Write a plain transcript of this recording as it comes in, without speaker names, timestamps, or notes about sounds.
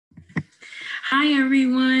Hi,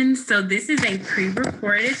 everyone. So this is a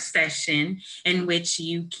pre-recorded session in which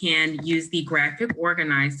you can use the graphic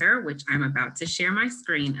organizer, which I'm about to share my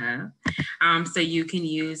screen of. So you can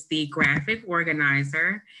use the graphic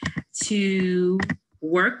organizer to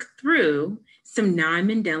work through some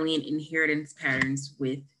non-Mendelian inheritance patterns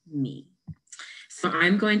with me. So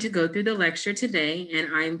I'm going to go through the lecture today, and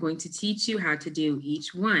I'm going to teach you how to do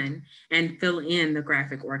each one and fill in the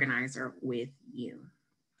graphic organizer with you.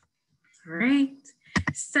 All right,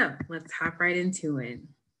 so let's hop right into it.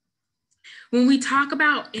 When we talk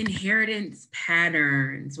about inheritance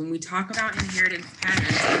patterns, we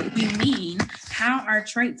mean how our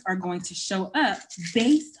traits are going to show up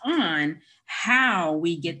based on how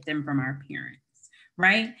we get them from our parents,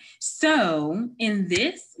 right? So in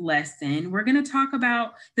this lesson, we're going to talk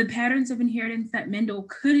about the patterns of inheritance that Mendel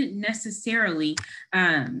couldn't necessarily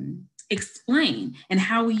explain, and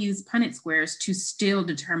how we use Punnett squares to still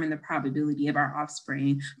determine the probability of our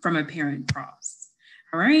offspring from a parent cross.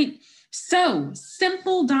 All right, so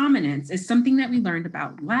simple dominance is something that we learned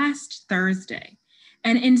about last Thursday.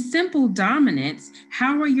 And in simple dominance,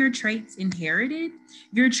 how are your traits inherited?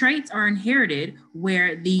 Your traits are inherited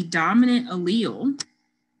where the dominant allele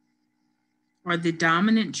or the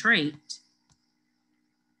dominant trait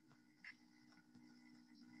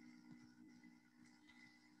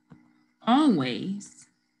always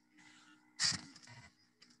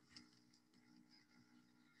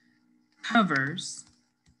covers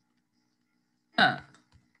up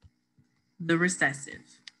the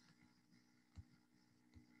recessive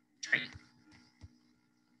trait.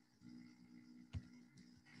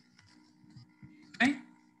 Okay?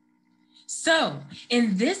 So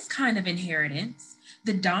in this kind of inheritance,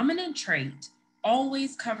 the dominant trait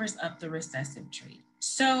always covers up the recessive trait.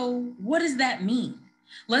 So what does that mean?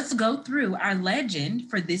 Let's go through our legend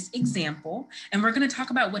for this example, and we're going to talk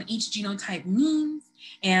about what each genotype means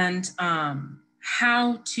and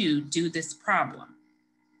how to do this problem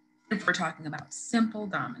if we're talking about simple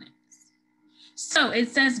dominance. So it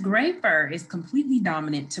says gray fur is completely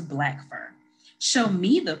dominant to black fur. Show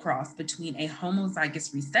me the cross between a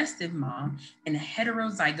homozygous recessive mom and a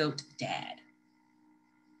heterozygote dad.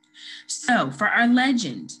 So for our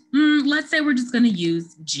legend, let's say we're just going to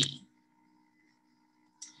use G.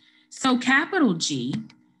 So capital G,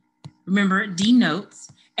 remember,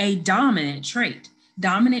 denotes a dominant trait.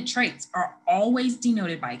 Dominant traits are always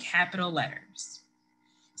denoted by capital letters.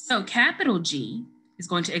 So capital G is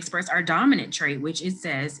going to express our dominant trait, which it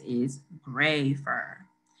says is gray fur.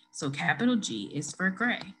 So capital G is for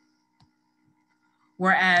gray.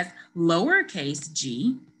 Whereas lowercase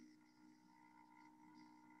g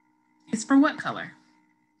is for what color?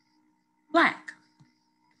 Black.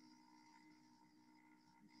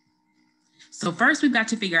 So first we've got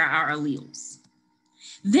to figure out our alleles.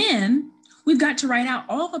 Then we've got to write out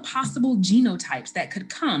all the possible genotypes that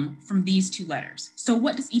could come from these two letters. So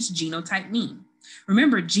what does each genotype mean?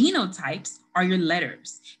 Remember, genotypes are your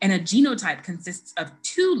letters, and a genotype consists of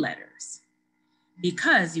two letters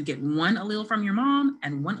because you get one allele from your mom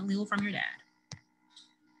and one allele from your dad.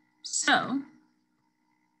 So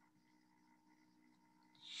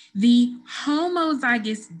the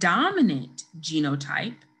homozygous dominant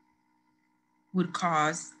genotype would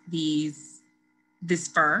cause this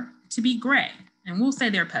fur to be gray, and we'll say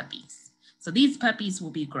they're puppies. So these puppies will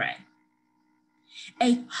be gray.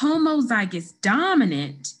 A homozygous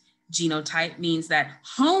dominant genotype means that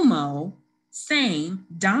homo, same,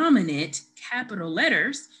 dominant, capital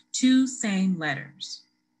letters, two same letters.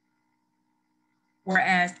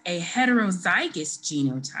 Whereas a heterozygous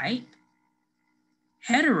genotype,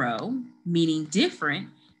 hetero, meaning different,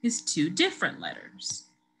 is two different letters.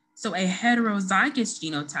 So a heterozygous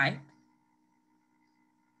genotype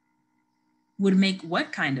would make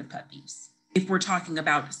what kind of puppies? If we're talking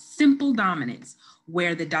about simple dominance,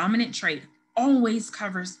 where the dominant trait always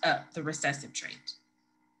covers up the recessive trait.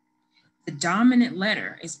 The dominant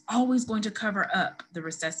letter is always going to cover up the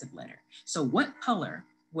recessive letter. So what color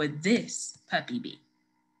would this puppy be?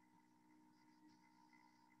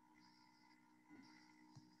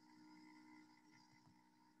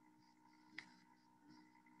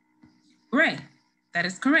 Gray. That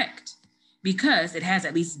is correct, because it has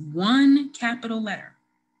at least one capital letter.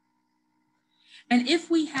 And if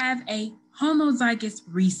we have a homozygous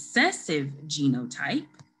recessive genotype,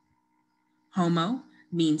 homo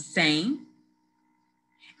means same,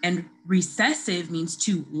 and recessive means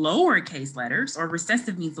two lowercase letters, or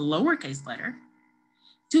recessive means a lowercase letter.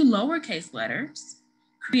 Two lowercase letters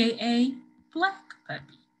create a black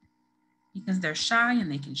puppy because they're shy and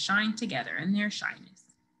they can shine together in their shyness.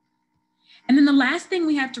 And then the last thing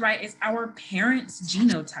we have to write is our parents'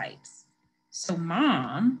 genotypes. So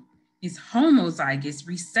mom is homozygous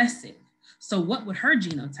recessive. So what would her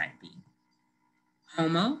genotype be?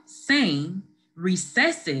 Homo, same,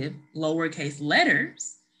 recessive, lowercase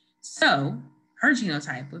letters. So her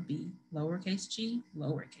genotype would be lowercase g,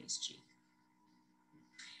 lowercase g.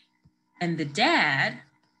 And the dad,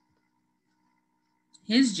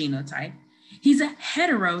 his genotype, he's a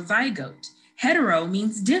heterozygote. Hetero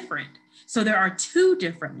means different. So there are 2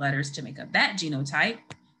 different letters to make up that genotype.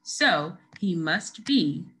 So he must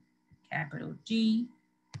be capital G,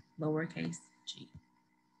 lowercase g.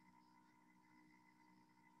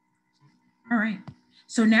 All right,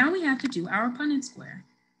 so now we have to do our Punnett square.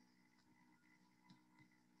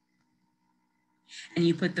 And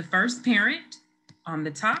you put the first parent on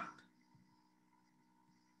the top,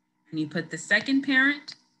 and you put the second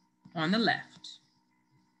parent on the left.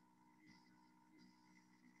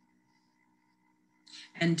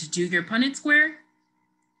 And to do your Punnett square,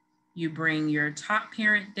 you bring your top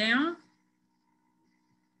parent down,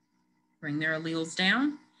 bring their alleles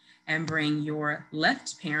down, and bring your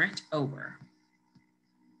left parent over.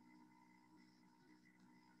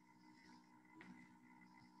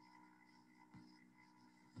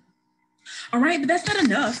 All right, but that's not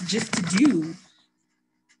enough just to do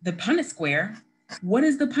the Punnett square. What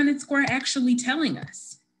is the Punnett square actually telling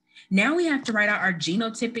us? Now we have to write out our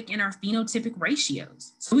genotypic and our phenotypic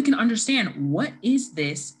ratios so we can understand what is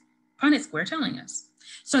this Punnett square telling us.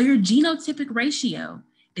 So your genotypic ratio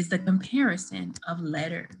is the comparison of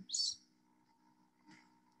letters.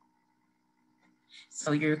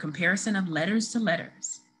 So your comparison of letters to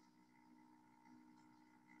letters.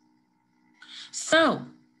 So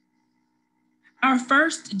our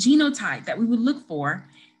first genotype that we would look for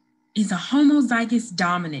is a homozygous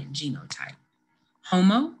dominant genotype.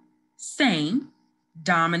 Homo, same,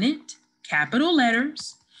 dominant, capital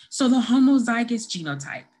letters. So the homozygous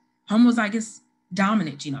genotype, homozygous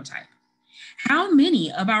dominant genotype. How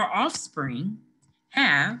many of our offspring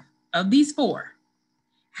have, of these 4,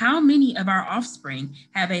 how many of our offspring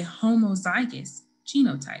have a homozygous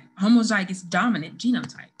genotype, homozygous dominant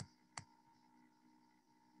genotype?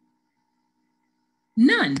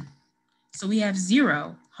 None. So we have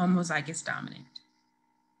 0 homozygous dominant.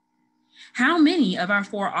 How many of our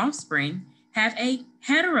 4 offspring have a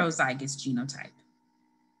heterozygous genotype?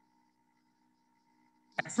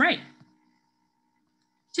 That's right,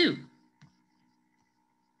 2.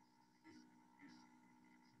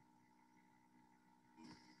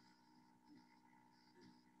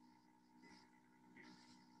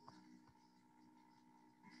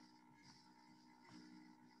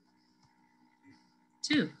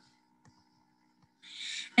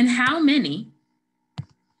 And how many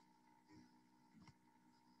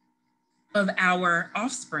of our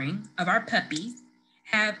offspring, of our puppies,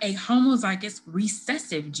 have a homozygous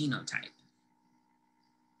recessive genotype?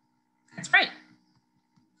 That's right,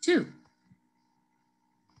 2.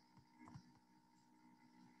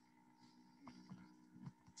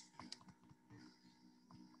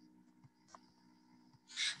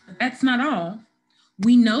 But that's not all.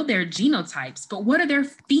 We know their genotypes, but what are their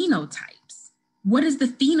phenotypes? What is the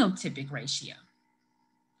phenotypic ratio?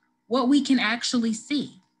 What we can actually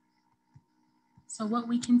see. So what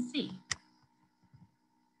we can see.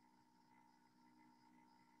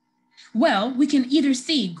 Well, we can either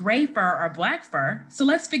see gray fur or black fur, so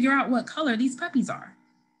let's figure out what color these puppies are.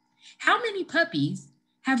 How many puppies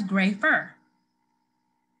have gray fur?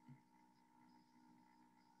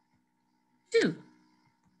 2.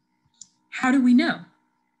 How do we know?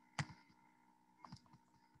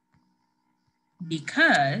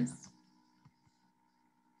 Because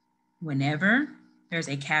whenever there's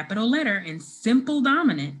a capital letter in simple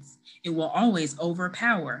dominance, it will always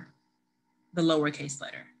overpower the lowercase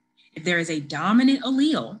letter. If there is a dominant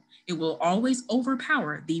allele, it will always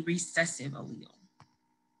overpower the recessive allele.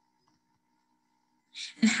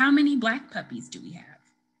 And how many black puppies do we have?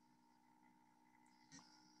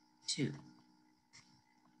 2.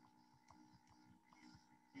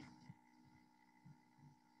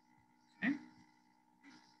 Okay.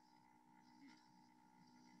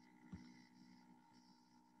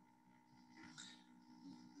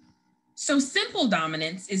 So simple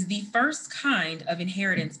dominance is the first kind of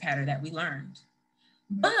inheritance pattern that we learned.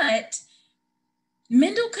 But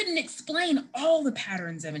Mendel couldn't explain all the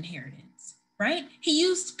patterns of inheritance, right? He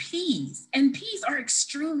used peas, and peas are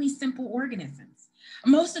extremely simple organisms.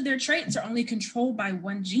 Most of their traits are only controlled by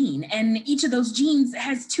one gene, and each of those genes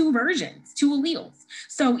has 2 versions, 2 alleles.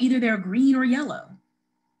 So either they're green or yellow.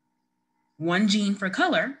 One gene for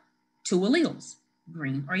color, 2 alleles,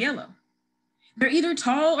 green or yellow. They're either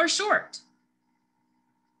tall or short.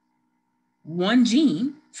 One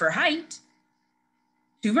gene for height,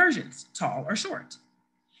 two versions, tall or short.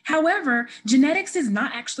 However, genetics is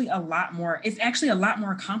not actually a lot more, it's actually a lot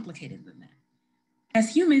more complicated than that.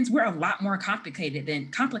 As humans, we're a lot more complicated than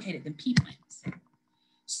pea plants.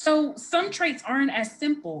 So some traits aren't as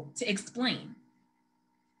simple to explain.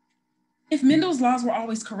 If Mendel's laws were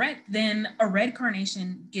always correct, then a red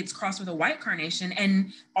carnation gets crossed with a white carnation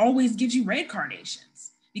and always gives you red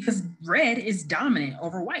carnations because red is dominant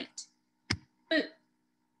over white. But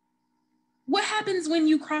what happens when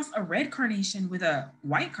you cross a red carnation with a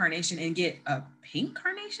white carnation and get a pink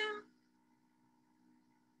carnation?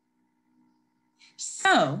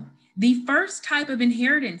 So the first type of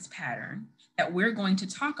inheritance pattern that we're going to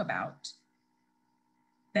talk about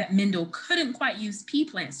that Mendel couldn't quite use pea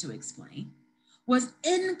plants to explain was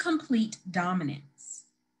incomplete dominance.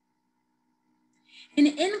 In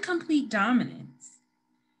incomplete dominance,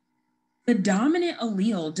 the dominant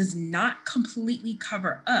allele does not completely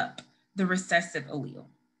cover up the recessive allele.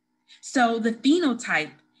 So the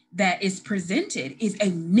phenotype that is presented is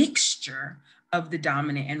a mixture of the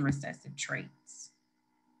dominant and recessive traits.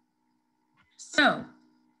 So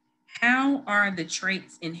how are the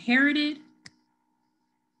traits inherited?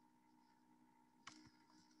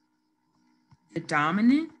 The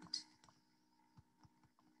dominant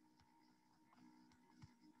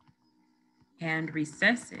and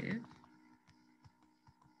recessive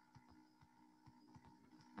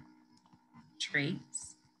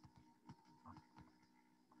traits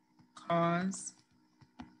cause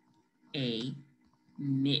a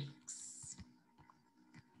mix.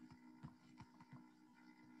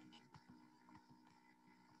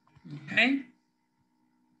 Okay?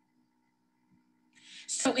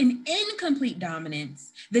 So in incomplete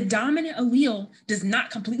dominance, the dominant allele does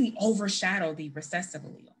not completely overshadow the recessive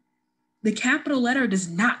allele. The capital letter does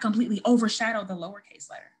not completely overshadow the lowercase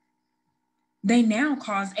letter. They now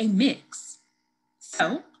cause a mix.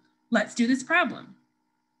 So let's do this problem.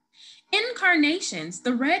 In carnations,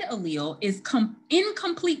 the red allele is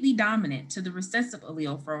incompletely dominant to the recessive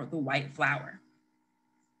allele for the white flower,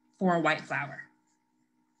 for a white flower.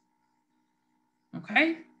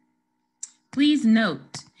 Okay? Please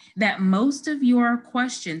note that most of your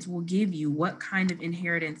questions will give you what kind of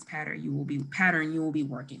inheritance pattern you will be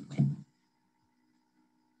working with.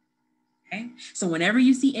 Okay? So whenever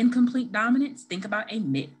you see incomplete dominance, think about a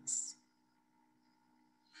mix.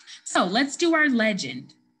 So let's do our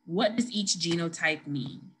legend. What does each genotype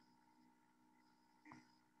mean?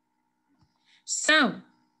 So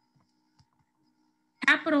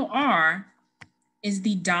capital R is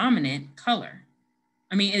the dominant color.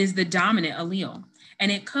 It is the dominant allele.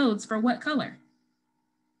 And it codes for what color?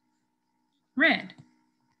 Red.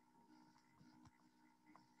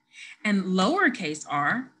 And lowercase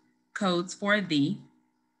r codes for the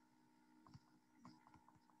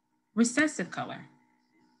recessive color,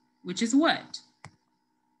 which is what?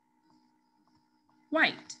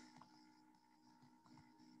 White.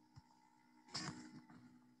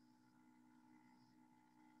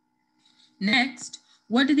 Next,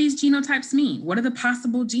 what do these genotypes mean? What are the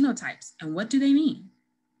possible genotypes and what do they mean?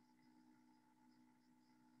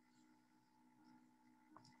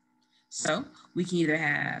 So we can either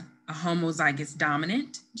have a homozygous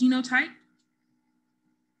dominant genotype.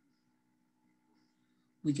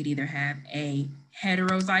 We could either have a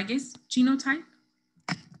heterozygous genotype,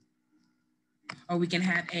 or we can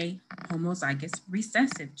have a homozygous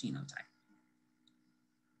recessive genotype.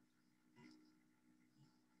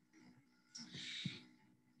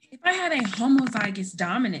 If I had a homozygous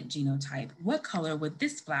dominant genotype, what color would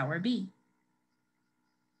this flower be?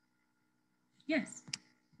 Yes,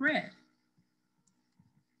 red.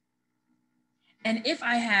 And if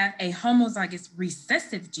I have a homozygous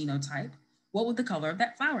recessive genotype, what would the color of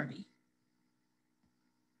that flower be?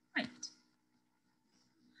 White.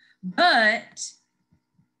 But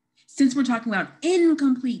since we're talking about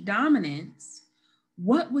incomplete dominance,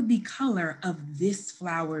 what would the color of this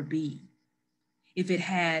flower be if it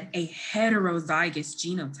had a heterozygous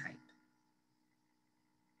genotype?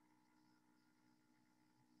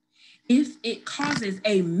 If it causes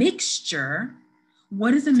a mixture,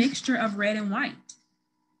 what is a mixture of red and white?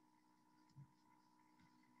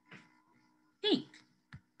 Pink.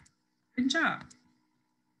 Good job.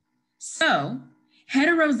 So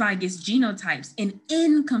heterozygous genotypes in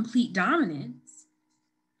incomplete dominance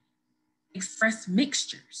express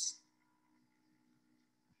mixtures.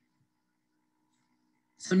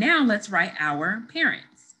 So now let's write our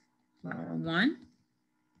parents. Flower 1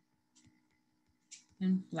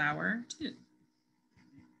 and flower 2.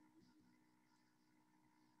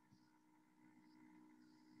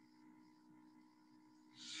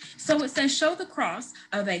 So it says, show the cross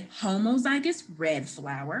of a homozygous red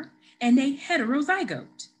flower and a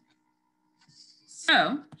heterozygote.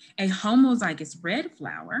 So a homozygous red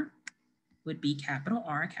flower would be capital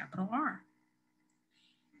R, capital R.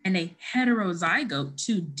 And a heterozygote,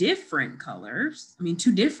 two different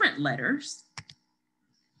letters,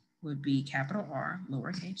 would be capital R,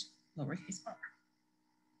 lowercase r.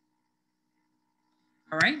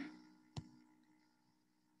 All right.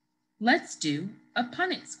 Let's do a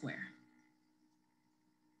Punnett square.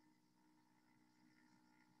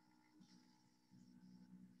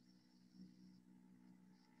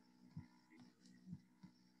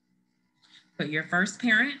 Put your first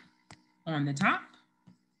parent on the top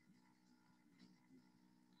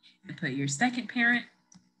and put your second parent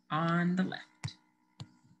on the left.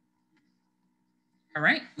 All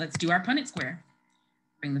right, let's do our Punnett square.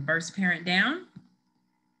 Bring the first parent down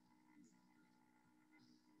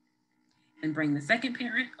and bring the second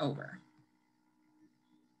parent over.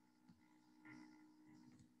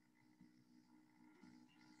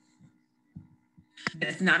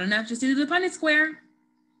 That's not enough just to do the Punnett square.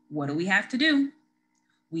 What do we have to do?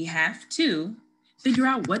 We have to figure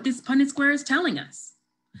out what this Punnett square is telling us.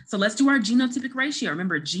 So let's do our genotypic ratio.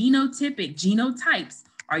 Remember, genotypes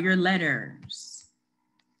are your letters.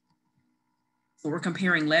 So we're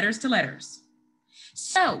comparing letters to letters.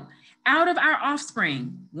 So out of our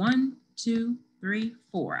offspring, 1, 2, 3,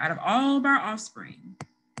 4, out of all of our offspring,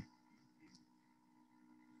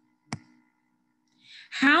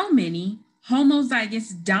 how many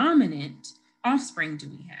homozygous dominant offspring do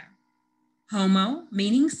we have? Homo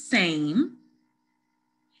meaning same,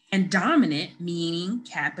 and dominant meaning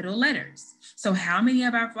capital letters. So how many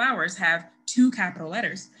of our flowers have 2 capital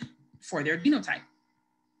letters for their genotype?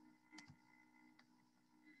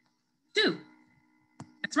 2.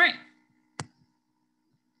 That's right.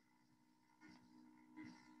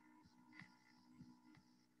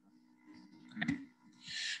 Okay.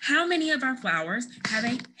 How many of our flowers have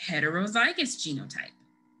a heterozygous genotype?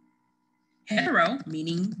 Hetero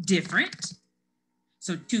meaning different.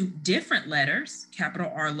 So 2 different letters,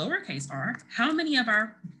 capital R, lowercase r. How many of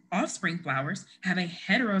our offspring flowers have a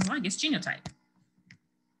heterozygous genotype?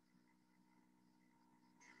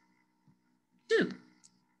 2.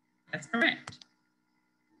 That's correct.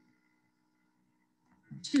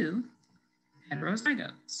 2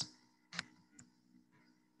 heterozygotes.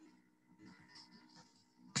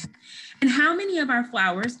 And how many of our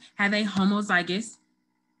flowers have a homozygous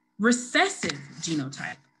recessive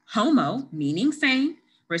genotype? Homo meaning same,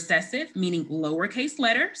 recessive meaning lowercase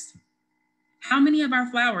letters. How many of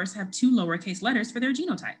our flowers have 2 lowercase letters for their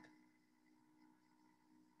genotype?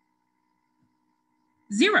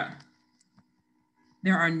 0.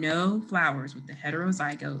 There are no flowers with the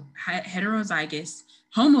homozygous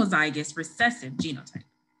recessive genotype.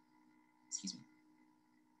 Excuse me.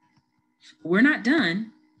 We're not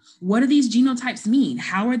done. What do these genotypes mean?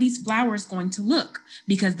 How are these flowers going to look?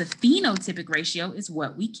 Because the phenotypic ratio is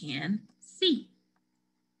what we can see.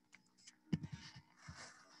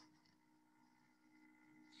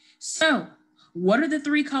 So, what are the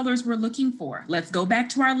 3 colors we're looking for? Let's go back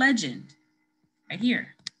to our legend right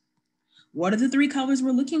here. What are the 3 colors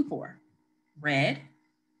we're looking for? Red,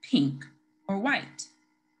 pink, or white.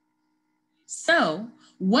 So,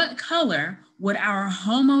 what color would our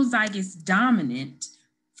homozygous dominant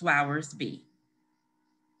flowers be?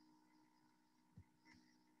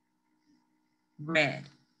 Red.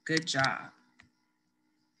 Good job.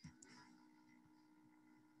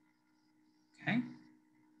 Okay.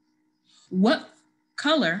 What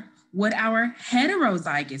color would our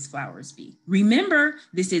heterozygous flowers be? Remember,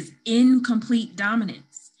 this is incomplete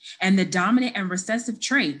dominance. And the dominant and recessive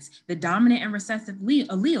traits, the dominant and recessive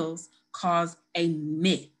alleles cause a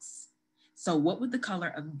mix. So what would the color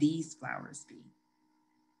of these flowers be?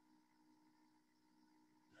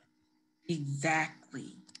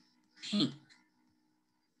 Exactly, pink.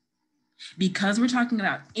 Because we're talking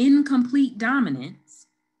about incomplete dominance,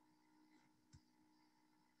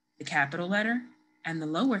 the capital letter and the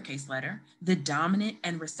lowercase letter, the dominant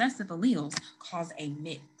and recessive alleles cause a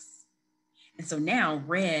mix. And so now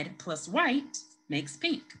red plus white makes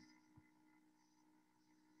pink.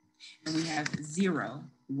 And we have 0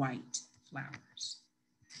 white flowers.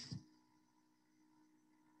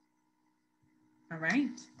 All right.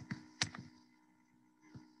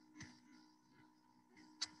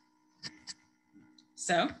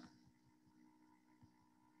 So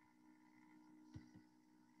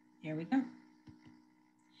here we go.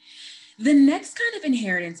 The next kind of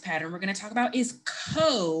inheritance pattern we're going to talk about is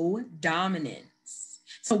codominance.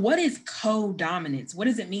 So what is codominance? What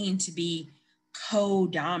does it mean to be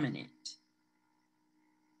codominant?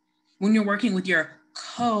 When you're working with your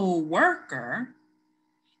co-worker,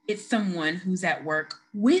 it's someone who's at work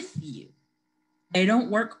with you. They don't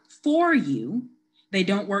work for you. They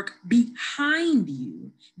don't work behind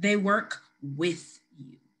you. They work with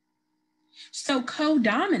you. So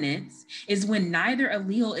codominance is when neither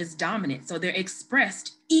allele is dominant, so they're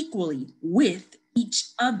expressed equally with each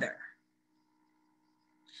other.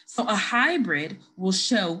 So a hybrid will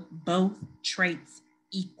show both traits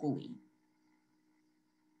equally.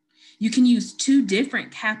 You can use two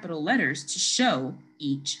different capital letters to show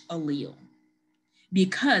each allele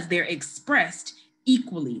because they're expressed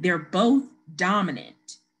equally. They're both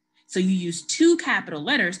dominant. So you use two capital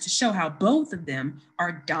letters to show how both of them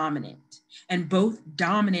are dominant, and both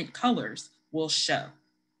dominant colors will show.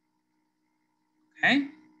 Okay?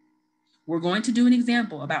 We're going to do an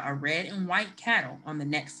example about a red and white cattle on the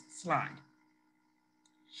next slide.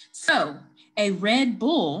 So a red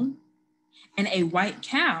bull and a white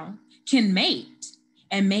cow can mate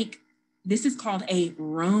and make, this is called a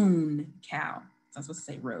roan cow. So I'm supposed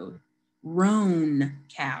to say road. Roan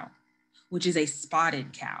cow, which is a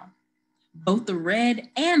spotted cow. Both the red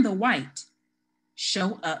and the white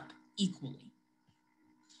show up equally.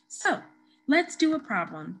 So let's do a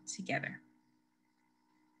problem together.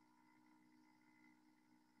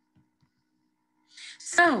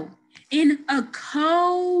 So in a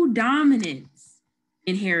codominance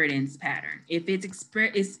inheritance pattern, if it's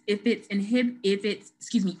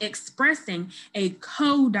expressing a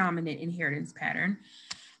codominant inheritance pattern,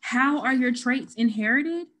 how are your traits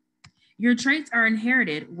inherited? Your traits are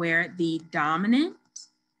inherited where the dominant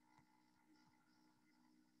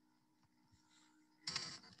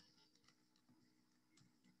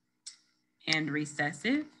and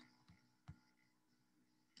recessive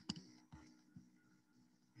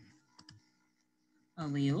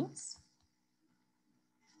alleles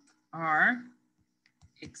are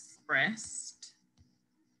expressed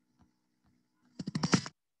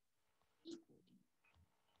equally.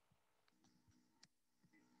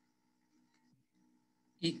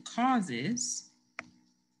 It causes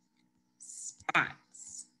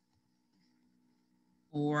spots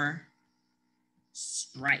or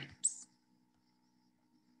stripes.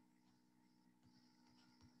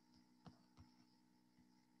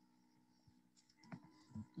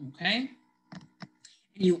 Okay?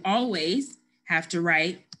 And you always have to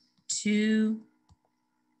write two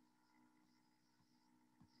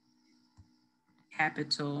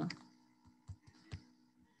capital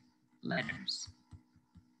letters.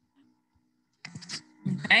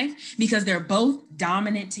 Okay? Because they're both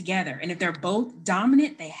dominant together. And if they're both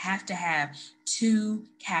dominant, they have to have two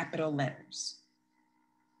capital letters.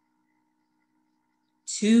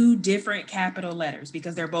 Two different capital letters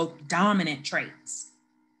because they're both dominant traits.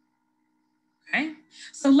 Okay?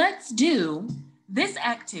 So let's do this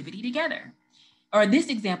activity together, or this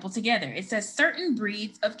example together. It says certain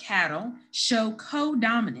breeds of cattle show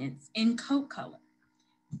codominance in coat color.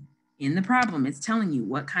 In the problem, it's telling you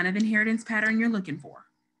what kind of inheritance pattern you're looking for.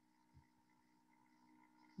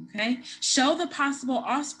 Okay, show the possible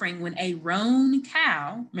offspring when a roan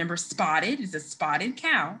cow, remember spotted is a spotted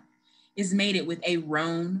cow, is mated with a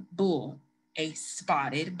roan bull, a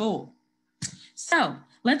spotted bull. So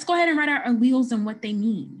let's go ahead and write our alleles and what they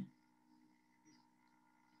mean.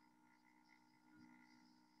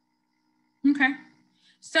 Okay,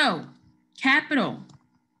 so capital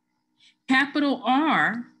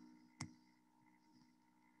R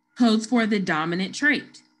codes for the dominant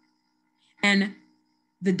trait, and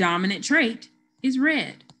the dominant trait is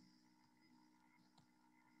red.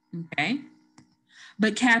 Okay,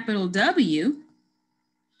 but capital W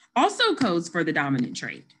also codes for the dominant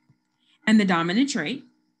trait, and the dominant trait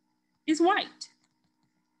is white.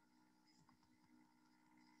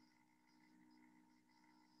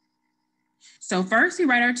 So first we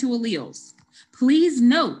write our two alleles. Please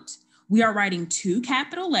note, we are writing two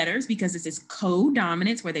capital letters because this is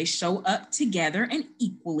codominance where they show up together and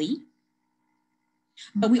equally.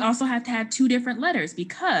 But we also have to have two different letters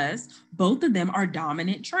because both of them are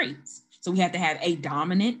dominant traits. So we have to have a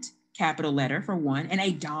dominant capital letter for one and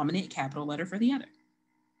a dominant capital letter for the other.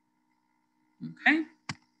 Okay.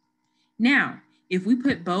 Now, if we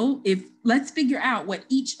put both, let's figure out what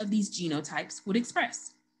each of these genotypes would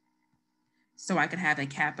express. So I could have a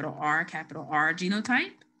capital R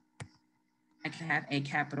genotype. I could have a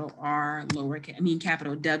capital R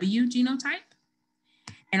capital W genotype.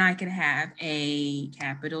 And I could have a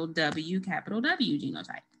capital W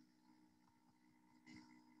genotype.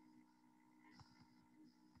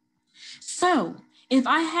 So if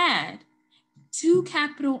I had two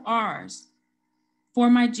capital R's for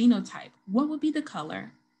my genotype, what would be the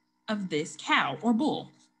color of this cow or bull?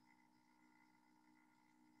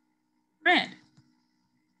 red.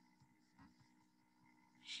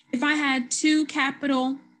 If I had two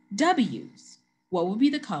capital W's, what would be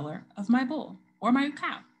the color of my bull or my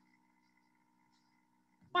cow?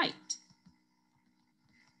 White.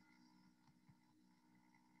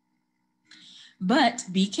 But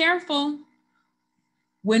be careful.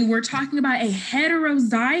 When we're talking about a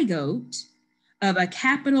heterozygote of a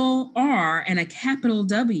capital R and a capital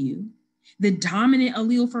W, the dominant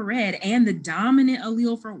allele for red and the dominant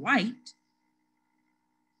allele for white,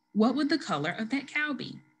 what would the color of that cow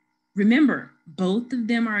be? Remember, both of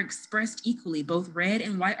them are expressed equally. Both red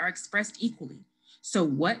and white are expressed equally. So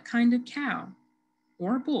what kind of cow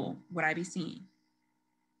or bull would I be seeing?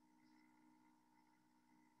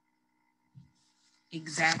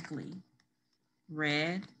 Exactly.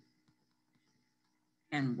 Red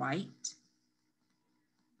and white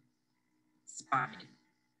spotted.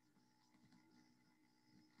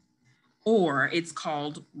 Or it's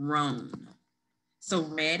called roan. So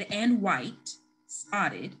red and white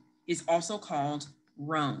spotted is also called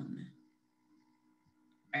roan.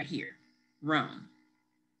 Right here, roan.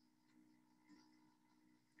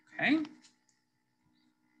 Okay?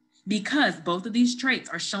 Because both of these traits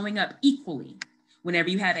are showing up equally whenever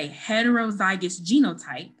you have a heterozygous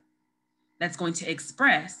genotype that's going to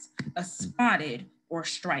express a spotted or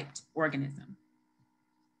striped organism.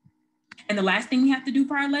 And the last thing we have to do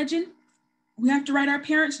for our legend, we have to write our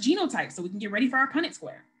parents' genotype so we can get ready for our Punnett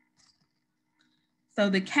square. So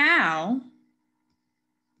the cow's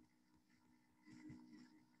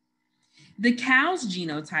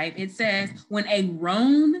genotype, it says when a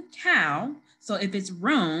roan cow, so if it's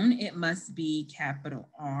roan, it must be capital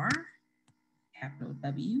R, capital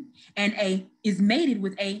W, and is mated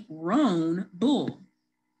with a roan bull.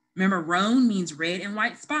 Remember, roan means red and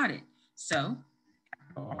white spotted. So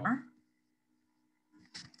capital R,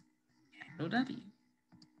 capital W.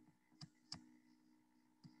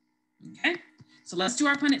 Okay, so let's do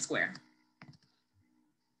our Punnett square.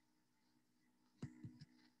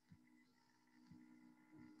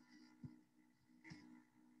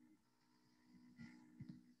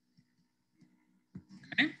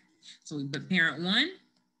 Okay, so we put parent 1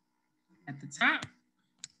 at the top.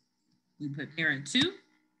 We put parent 2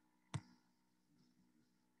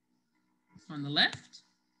 on the left.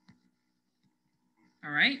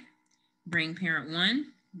 All right, bring parent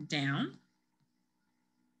 1 down.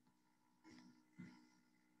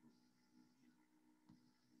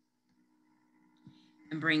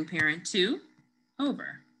 And bring parent 2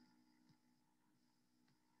 over.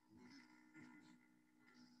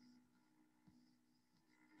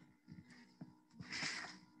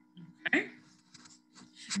 Okay.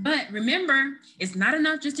 But remember, it's not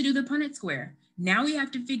enough just to do the Punnett square. Now we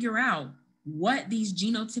have to figure out what these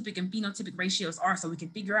genotypic and phenotypic ratios are so we can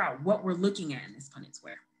figure out what we're looking at in this Punnett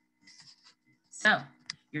square. So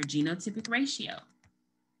your genotypic ratio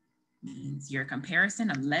means your comparison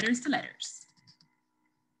of letters to letters.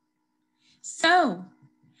 So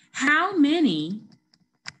how many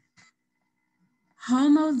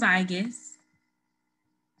homozygous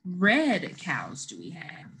red cows do we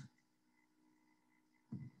have?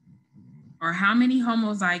 Or how many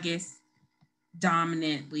homozygous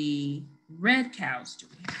dominantly red cows do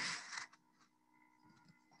we have?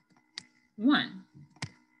 1.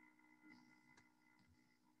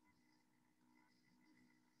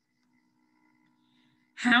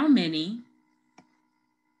 How many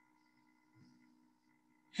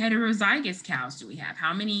heterozygous cows do we have?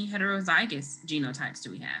 How many heterozygous genotypes do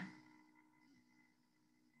we have?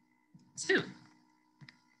 2.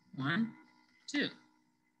 1, 2.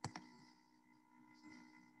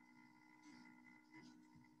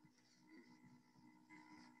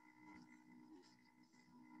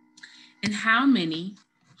 And how many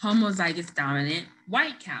homozygous dominant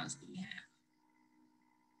white cows do we have?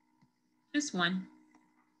 Just 1.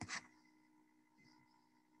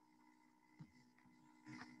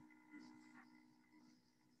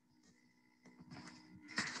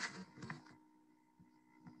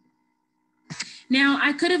 Now,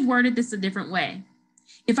 I could have worded this a different way.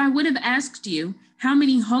 If I would have asked you, how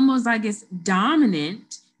many homozygous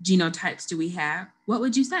dominant genotypes do we have? What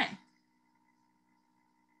would you say?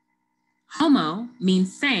 Homo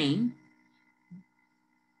means same.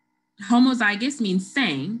 Homozygous means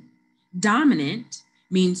same. Dominant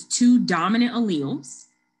means 2 dominant alleles.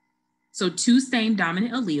 So 2 same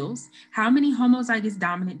dominant alleles. How many homozygous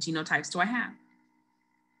dominant genotypes do I have?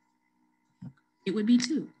 It would be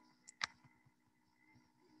 2.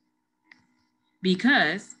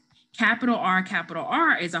 Because capital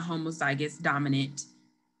R is a homozygous dominant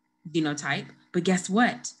genotype. But guess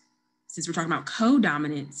what? Since we're talking about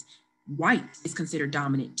codominance, white is considered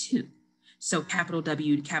dominant too. So capital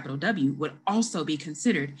W to capital W would also be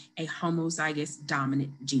considered a homozygous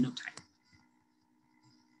dominant genotype.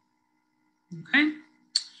 Okay.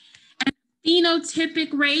 And phenotypic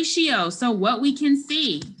ratio. So what we can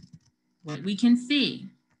see.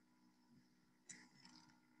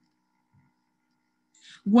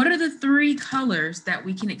 What are the three colors that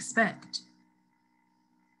we can expect?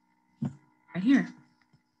 Right here.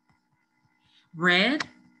 Red,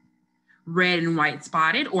 red and white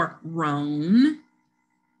spotted, or roan,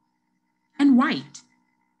 and white.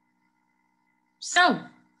 So,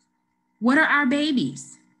 what are our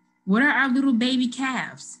babies? What are our little baby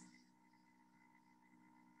calves?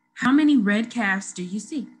 How many red calves do you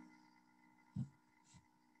see?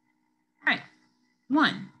 Right,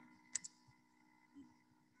 one.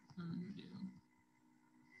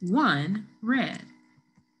 One red.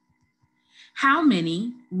 How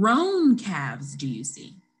many roan calves do you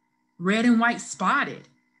see? Red and white spotted.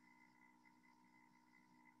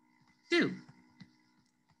 Two.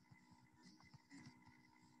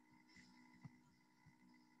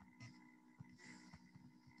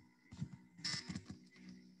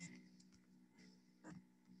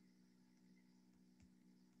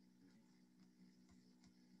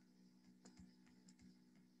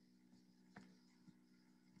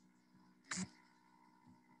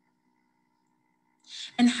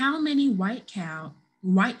 And how many white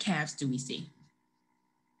calves do we see?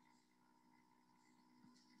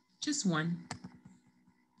 Just one.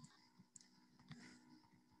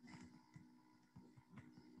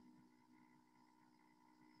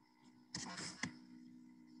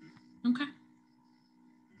 Okay.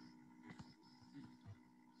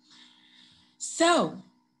 So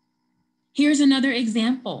here's another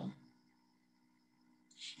example.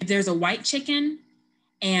 If there's a white chicken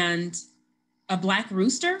and a black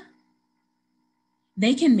rooster,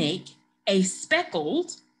 they can make a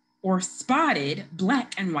speckled or spotted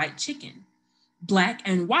black and white chicken. Black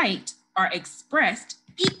and white are expressed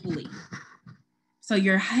equally. So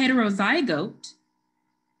your heterozygote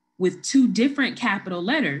with two different capital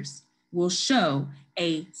letters will show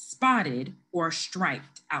a spotted or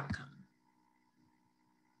striped outcome.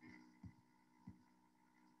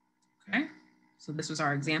 Okay, so this was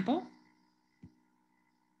our example.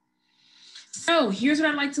 So here's what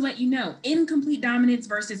I'd like to let you know. Incomplete dominance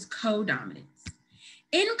versus codominance.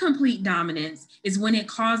 Incomplete dominance is when it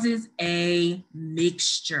causes a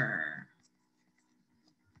mixture.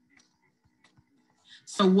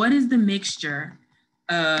 So what is the mixture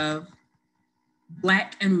of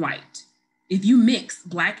black and white? If you mix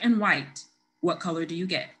black and white, what color do you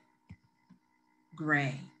get?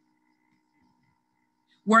 Gray.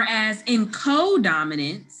 Whereas in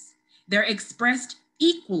codominance, they're expressed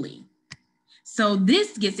equally. So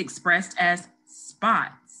this gets expressed as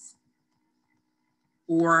spots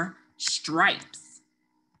or stripes.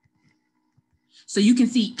 So you can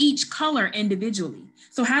see each color individually.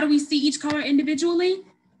 So how do we see each color individually?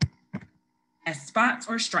 As spots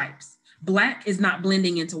or stripes. Black is not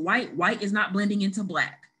blending into white. White is not blending into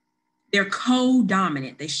black. They're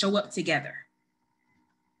co-dominant. They show up together.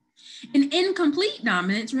 In incomplete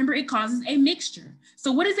dominance, remember, it causes a mixture.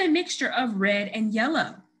 So what is a mixture of red and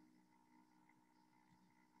yellow?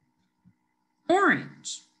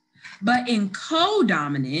 Orange. But in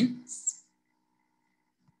codominance,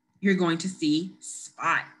 you're going to see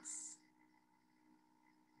spots.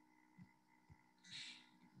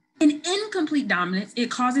 In incomplete dominance, it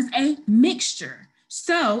causes a mixture.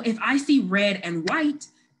 So if I see red and white,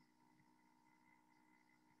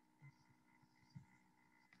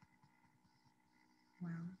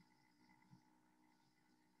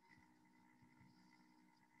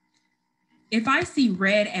 if I see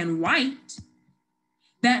red and white,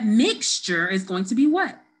 that mixture is going to be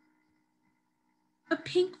what? A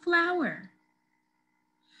pink flower.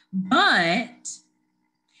 But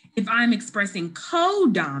if I'm expressing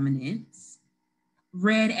codominance,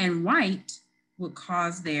 red and white would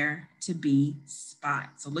cause there to be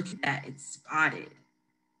spots. So look at that, it's spotted.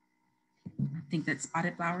 I think that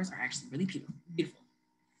spotted flowers are actually really beautiful.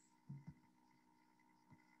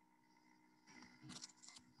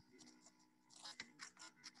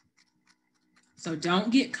 So don't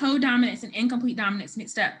get codominance and incomplete dominance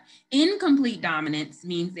mixed up. Incomplete dominance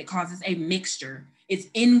means it causes a mixture. It's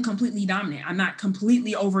incompletely dominant. I'm not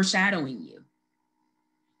completely overshadowing you.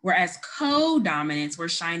 Whereas codominance, we're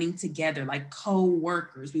shining together like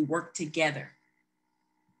co-workers. We work together.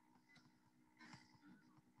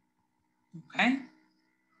 Okay?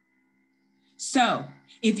 So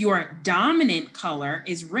if your dominant color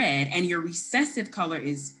is red and your recessive color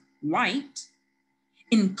is white,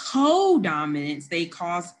 in codominance, they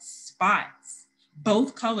cause spots.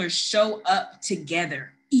 both colors show up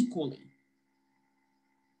together equally.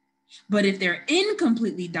 But if they're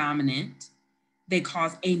incompletely dominant, they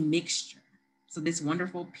cause a mixture. So this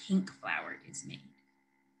wonderful pink flower is made.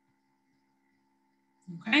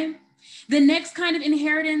 Okay. The next kind of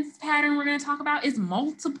inheritance pattern we're going to talk about is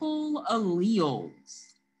multiple alleles.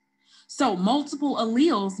 So multiple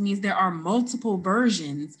alleles means there are multiple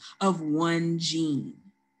versions of one gene.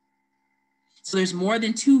 So there's more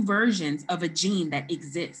than two versions of a gene that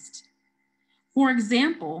exist. For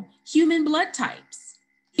example, human blood types.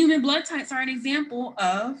 Human blood types are an example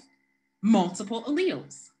of multiple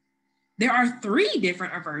alleles. There are three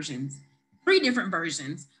different versions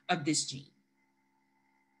of this gene.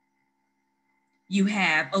 You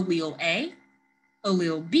have allele A,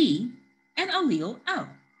 allele B, and allele O.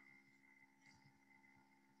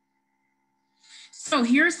 So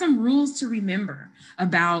here are some rules to remember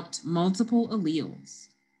about multiple alleles.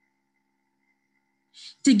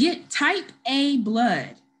 To get type A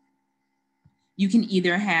blood, you can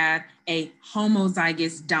either have a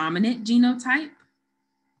homozygous dominant genotype,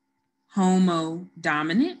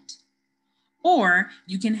 homodominant, or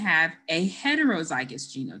you can have a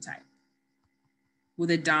heterozygous genotype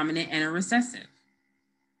with a dominant and a recessive.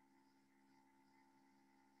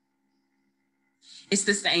 It's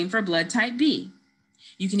the same for blood type B.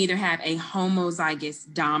 You can either have a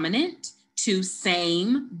homozygous dominant, two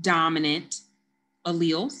same dominant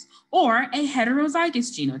alleles, or a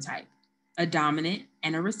heterozygous genotype, a dominant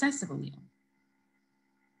and a recessive allele.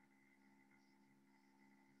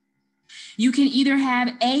 You can either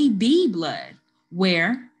have AB blood,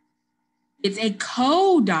 where it's a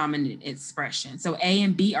co-dominant expression. So A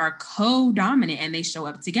and B are co-dominant and they show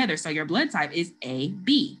up together. So your blood type is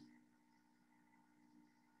AB.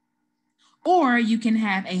 Or you can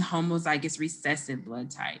have a homozygous recessive blood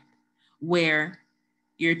type, where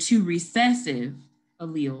your two recessive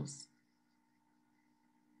alleles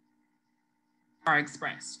are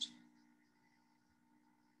expressed.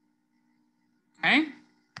 Okay?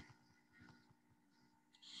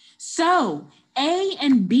 So A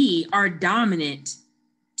and B are dominant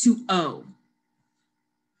to O.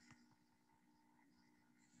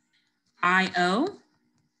 IO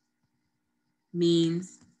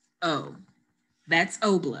means O. That's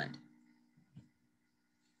O blood.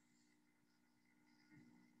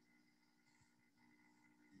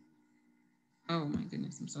 Oh my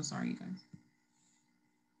goodness, I'm so sorry, you guys.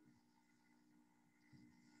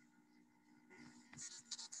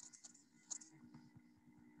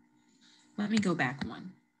 Let me go back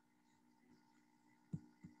one.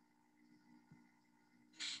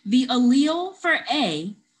 The allele for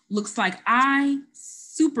A looks like I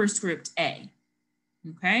superscript A,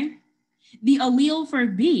 okay? The allele for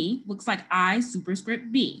B looks like I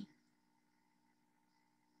superscript B.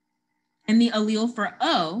 And the allele for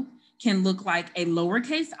O can look like a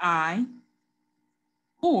lowercase I,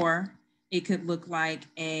 or it could look like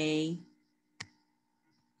a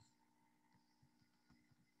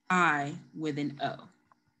I with an O.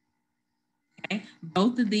 Okay,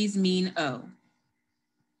 both of these mean O.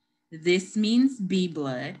 This means B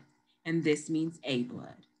blood, and this means A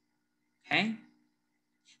blood. Okay,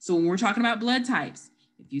 so when we're talking about blood types,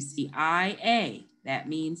 if you see IA, that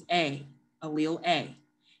means A, allele A.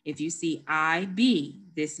 If you see IB,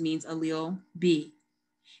 this means allele B.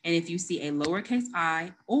 And if you see a lowercase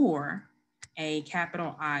I or a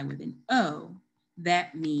capital I with an O,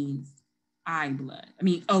 that means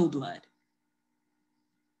O blood.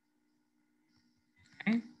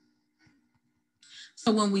 Okay.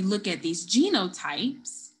 So when we look at these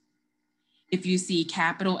genotypes, if you see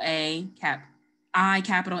capital A, I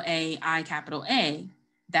capital A,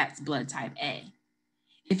 that's blood type A.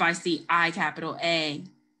 If I see I capital A,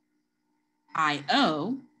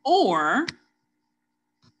 IO, or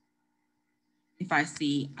if I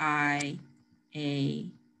see I, A,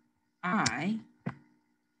 I,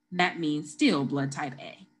 that means still blood type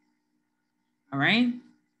A. All right.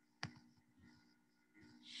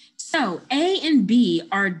 So A and B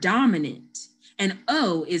are dominant and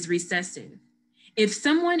O is recessive. If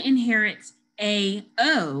someone inherits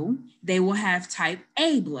AO, they will have type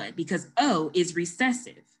A blood because O is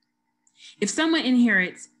recessive. If someone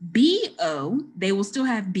inherits BO, they will still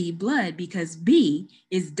have B blood because B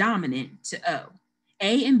is dominant to O.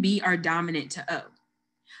 A and B are dominant to O.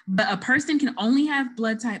 But a person can only have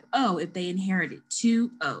blood type O if they inherited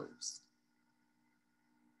two O's.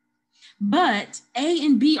 But A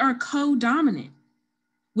and B are co-dominant,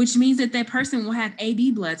 which means that that person will have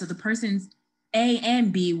AB blood. So the person's A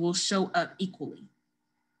and B will show up equally.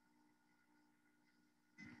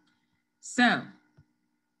 So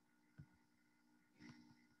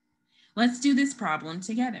Let's do this problem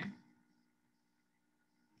together.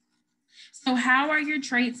 So how are your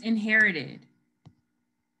traits inherited?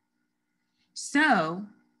 So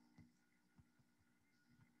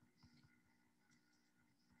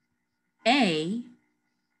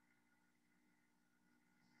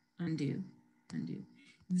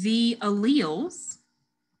the alleles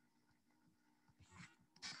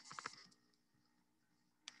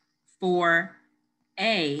for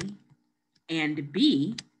A and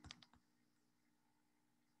B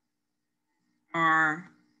are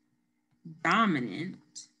dominant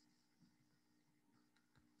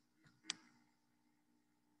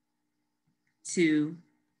to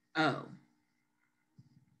O.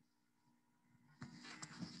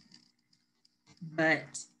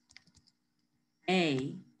 But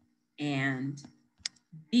A and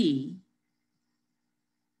B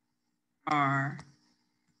are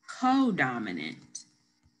codominant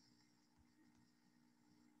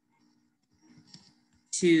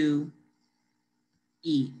to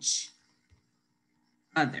each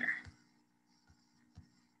other.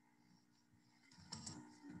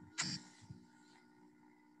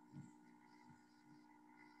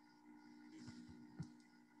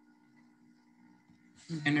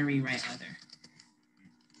 I'm going to rewrite other.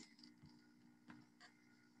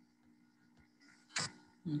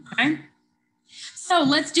 Okay. So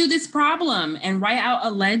let's do this problem and write out a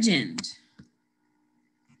legend.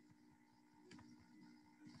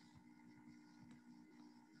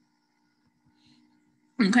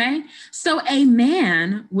 Okay, so a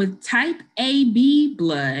man with type AB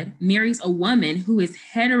blood marries a woman who is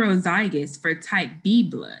heterozygous for type B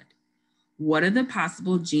blood. What are the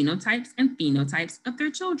possible genotypes and phenotypes of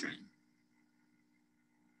their children?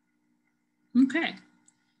 Okay,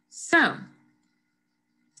 so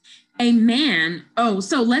a man,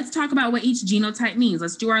 so let's talk about what each genotype means.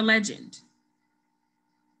 Let's do our legend.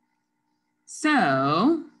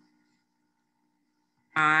 So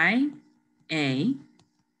IA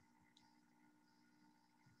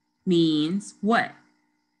means what?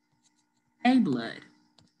 A blood.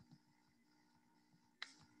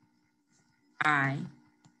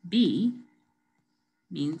 IB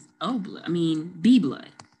means B blood.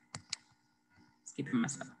 Skipping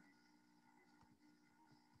myself.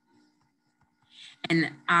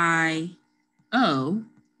 And IO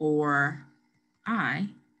or I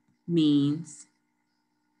means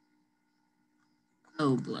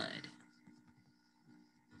O blood.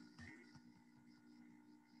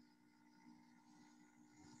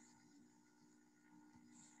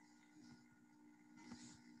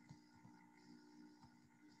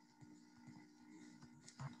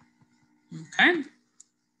 Okay.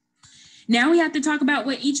 Now we have to talk about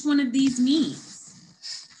what each one of these means.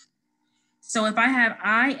 So if I have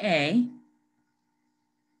IA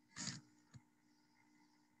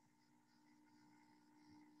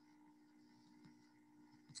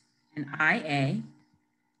and IA,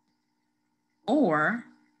 or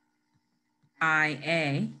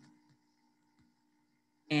IA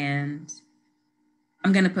and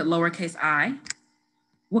I'm going to put lowercase I,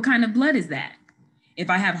 what kind of blood is that? If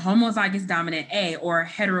I have homozygous dominant A or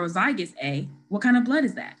heterozygous A, what kind of blood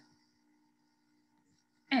is that?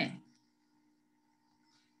 A.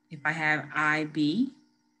 If I have IB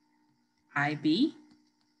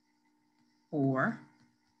or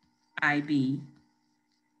IB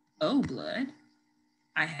O blood,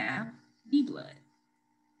 I have B blood.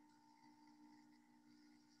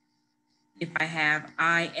 If I have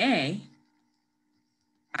IA,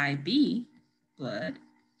 IB blood,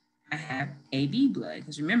 I have AB blood,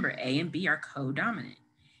 because remember, A and B are codominant.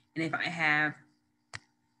 And if I have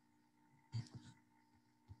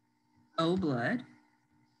O blood,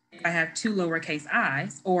 if I have two lowercase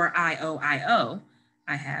i's, or IO,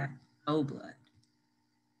 I have O blood.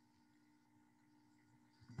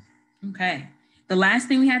 Okay, the last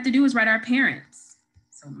thing we have to do is write our parents.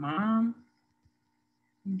 So mom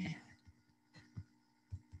and dad.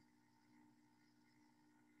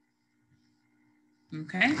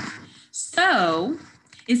 Okay, so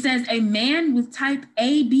it says a man with type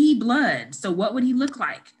AB blood. So what would he look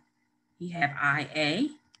like? He have IA,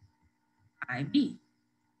 IB.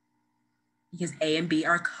 Because A and B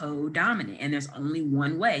are codominant, and there's only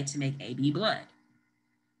one way to make AB blood.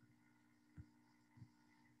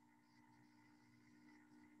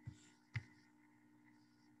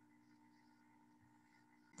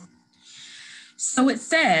 So it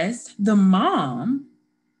says the mom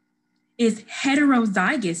is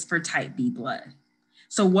heterozygous for type B blood.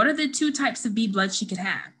 So what are the two types of B blood she could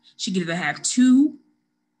have? She could either have two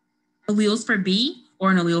alleles for B,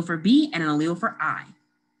 or an allele for B and an allele for I.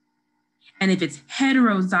 And if it's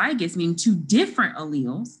heterozygous, meaning two different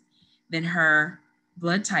alleles, then her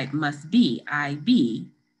blood type must be IB.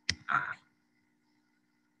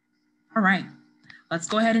 All right, let's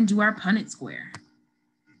go ahead and do our Punnett square.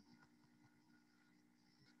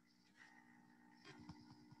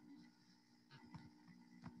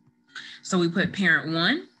 So we put parent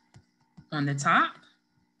 1 on the top,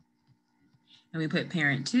 and we put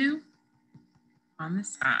parent 2 on the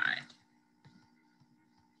side.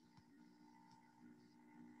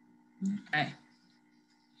 Okay.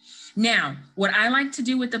 Now, what I like to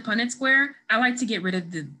do with the Punnett square, I like to get rid of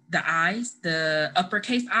the I's, the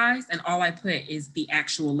uppercase I's, and all I put is the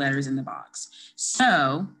actual letters in the box.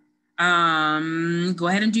 So go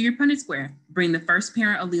ahead and do your Punnett square. Bring the first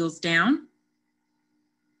parent alleles down.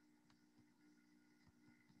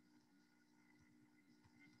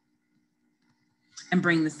 And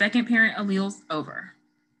bring the second parent alleles over.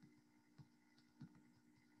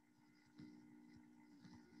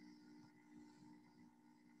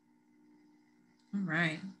 All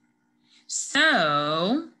right.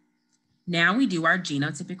 So now we do our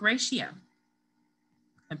genotypic ratio.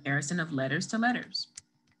 Comparison of letters to letters.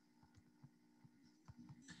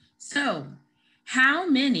 So how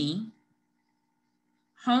many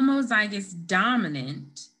homozygous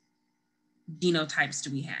dominant genotypes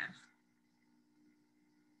do we have?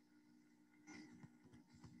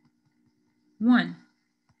 1.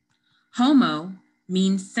 Homo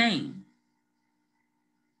means same.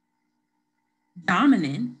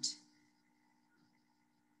 Dominant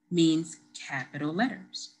means capital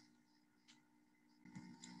letters.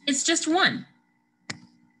 It's just 1.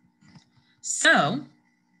 So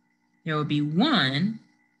there will be 1,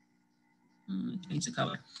 change the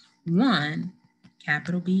color, 1,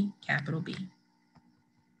 capital B, capital B.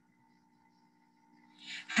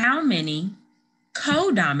 How many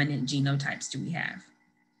co-dominant genotypes do we have?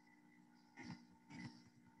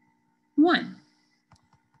 1.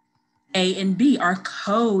 A and B are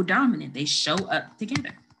co-dominant. They show up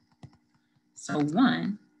together. So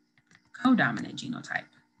 1 co-dominant genotype.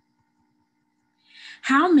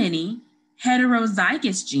 How many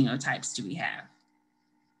heterozygous genotypes do we have?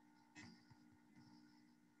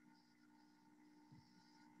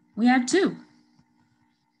 2.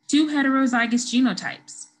 2 heterozygous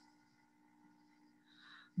genotypes.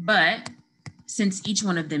 But since each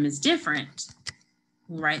one of them is different,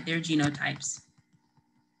 we'll write their genotypes.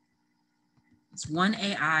 It's 1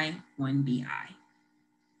 AI, 1 BI.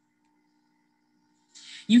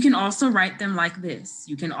 You can also write them like this.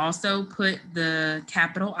 You can also put the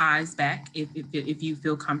capital I's back if you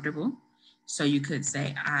feel comfortable. So you could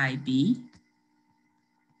say IB,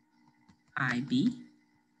 IB.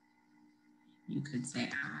 You could say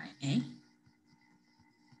IA,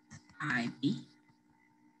 IB.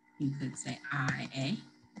 You could say IA,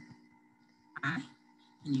 I,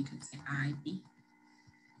 and you could say IB,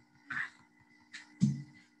 I.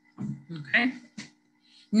 Okay.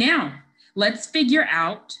 Now, let's figure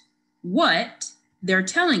out what they're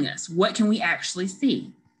telling us. What can we actually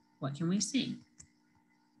see? What can we see?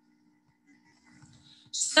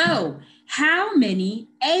 So, how many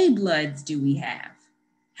A bloods do we have?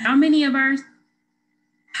 How many of our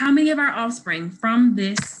offspring from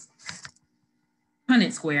this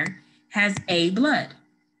Punnett square has A blood?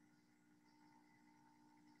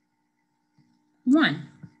 1.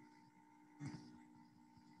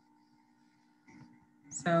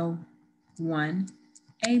 So 1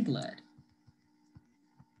 A blood.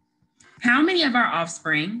 How many of our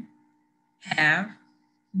offspring have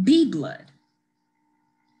B blood?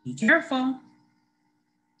 Be careful.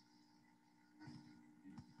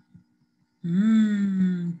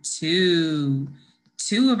 2.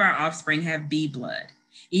 2 of our offspring have B blood.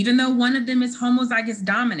 Even though one of them is homozygous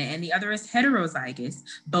dominant and the other is heterozygous,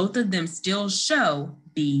 both of them still show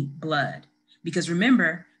B blood. Because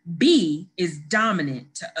remember, B is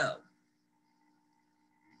dominant to O.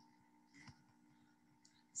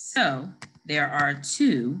 So there are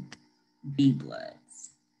 2 B bloods.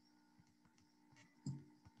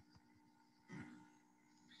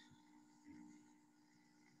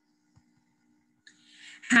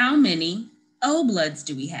 How many O bloods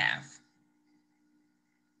do we have?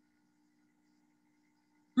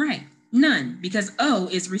 Right, none, because O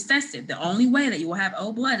is recessive. The only way that you will have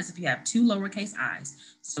O blood is if you have 2 lowercase i's.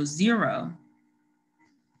 So 0,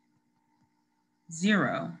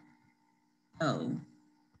 0 O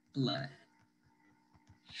blood.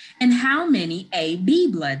 And how many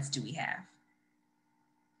AB bloods do we have?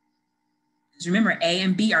 Because remember, A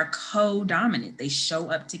and B are co-dominant. They show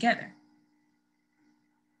up together.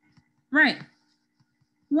 Right,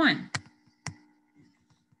 1.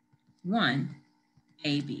 1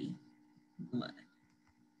 AB blood.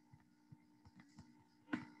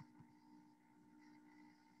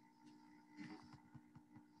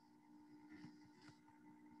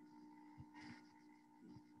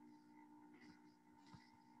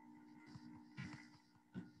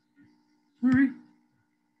 All right.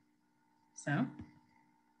 So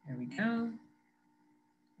there we go.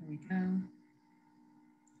 There we go.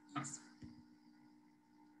 Awesome.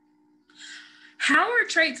 How are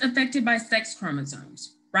traits affected by sex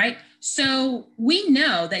chromosomes, right? So we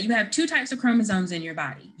know that you have two types of chromosomes in your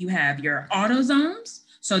body. You have your autosomes.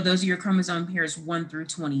 So those are your chromosome pairs 1 through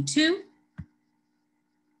 22.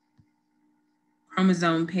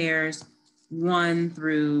 Chromosome pairs 1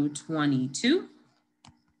 through 22.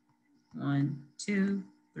 1, 2,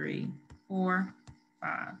 3, 4,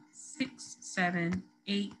 5, 6, 7,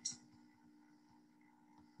 8,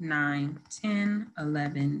 9, 10,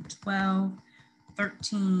 11, 12,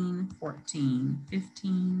 13, 14,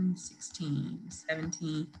 15, 16,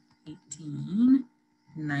 17, 18,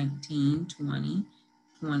 19, 20,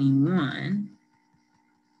 21,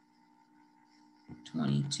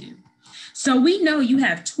 22. So we know you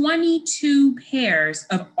have 22 pairs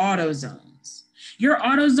of autosomes. Your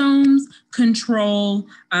autosomes control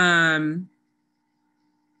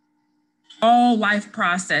all life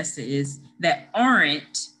processes that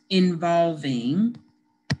aren't involving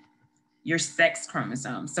your sex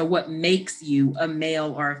chromosome. So what makes you a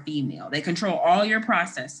male or a female? They control all your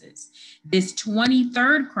processes. This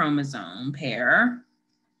 23rd chromosome pair,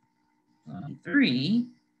 23,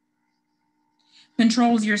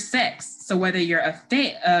 controls your sex. So whether you're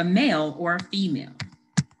a male or a female.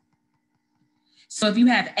 So if you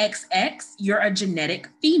have XX, you're a genetic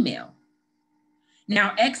female.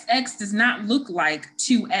 Now, XX does not look like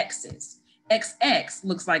two X's. XX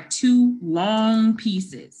looks like two long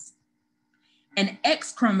pieces. An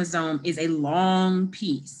X chromosome is a long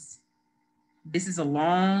piece. This is a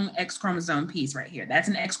long X chromosome piece right here. That's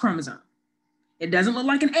an X chromosome. It doesn't look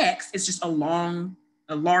like an X, it's just a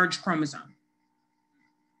large chromosome.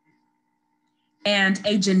 And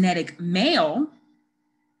a genetic male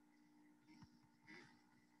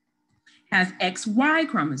has XY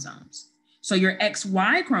chromosomes. So your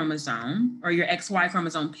XY chromosome or your XY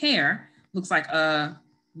chromosome pair looks like a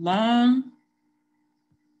long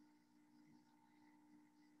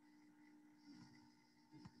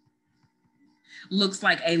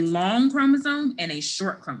chromosome and a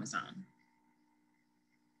short chromosome.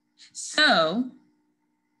 So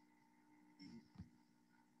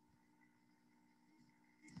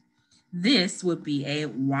this would be a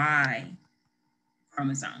Y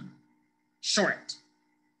chromosome, short.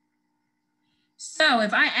 So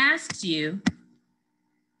if I asked you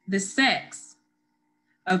the sex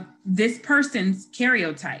of this person's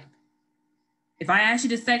karyotype, if I asked you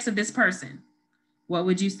the sex of this person, what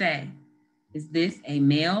would you say? Is this a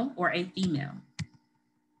male or a female?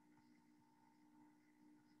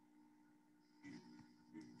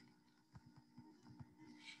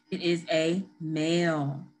 It is a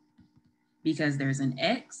male because there's an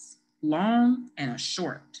X, long, and a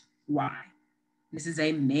short, Y. This is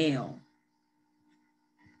a male.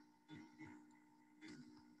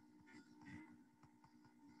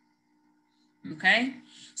 Okay,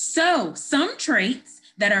 so some traits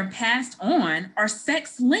that are passed on are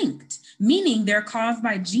sex-linked, meaning they're caused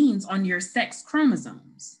by genes on your sex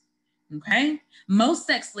chromosomes. Okay, most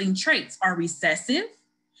sex-linked traits are recessive,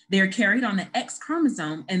 they're carried on the X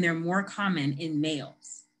chromosome, and they're more common in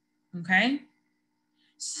males. Okay,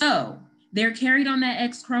 so they're carried on that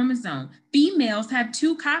X chromosome. Females have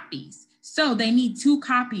 2 copies, so they need 2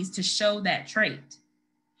 copies to show that trait.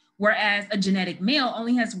 Whereas a genetic male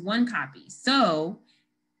only has 1 copy. So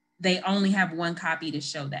they only have 1 copy to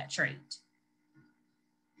show that trait.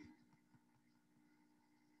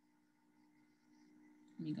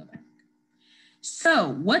 Let me go back. So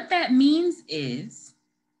what that means is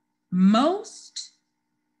most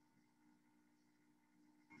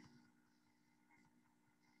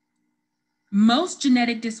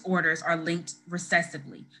genetic disorders are linked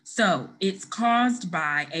recessively. So it's caused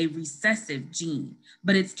by a recessive gene,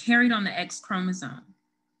 but it's carried on the X chromosome.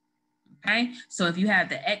 Okay, so if you have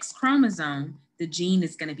the X chromosome, the gene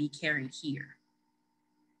is going to be carried here.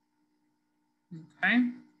 Okay,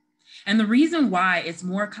 and the reason why it's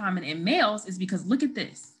more common in males is because look at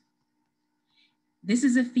this. This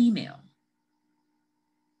is a female.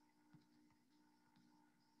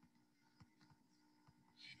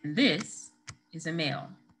 And this is a male.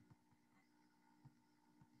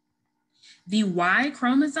 The Y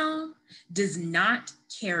chromosome does not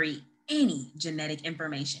carry any genetic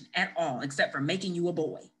information at all, except for making you a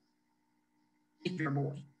boy, if you're a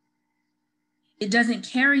boy. It doesn't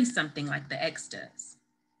carry something like the X does.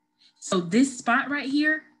 So this spot right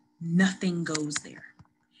here, nothing goes there.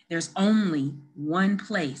 There's only one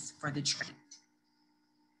place for the trait.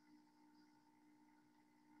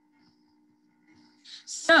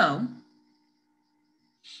 So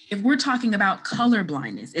If we're talking about color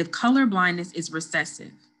blindness, if color blindness is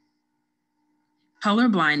recessive, color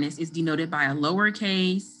blindness is denoted by a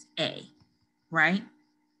lowercase a, right?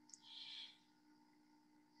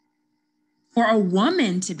 For a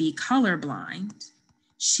woman to be colorblind,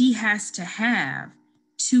 she has to have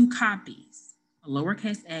two copies, a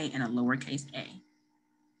lowercase a and a lowercase a.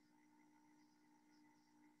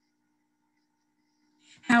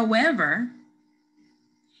 However,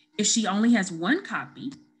 if she only has one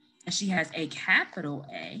copy and she has a capital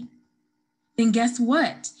A, then guess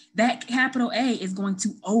what? That capital A is going to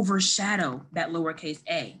overshadow that lowercase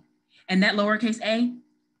a. And that lowercase a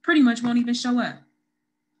pretty much won't even show up.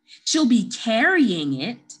 She'll be carrying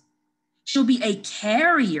it. She'll be a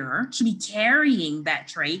carrier. She'll be carrying that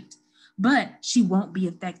trait, but she won't be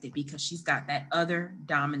affected because she's got that other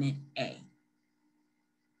dominant A.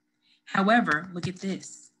 However, look at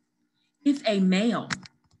this. If a male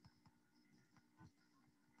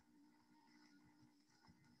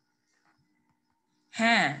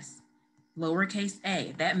has lowercase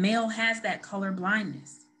a, that male has that color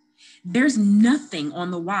blindness, there's nothing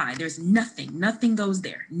on the Y. There's nothing. Nothing goes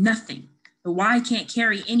there. Nothing. The Y can't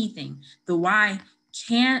carry anything. The Y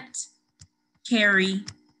can't carry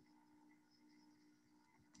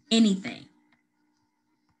anything.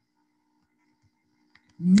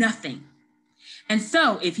 Nothing. And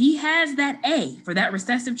so if he has that A for that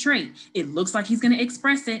recessive trait, it looks like he's going to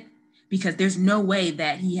express it because there's no way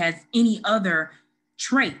that he has any other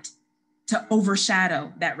trait to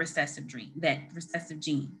overshadow that recessive gene,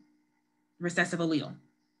 recessive allele.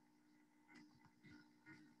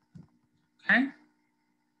 Okay.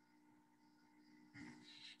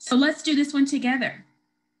 So let's do this one together.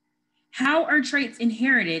 How are traits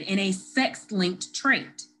inherited in a sex-linked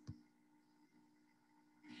trait?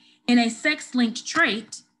 In a sex-linked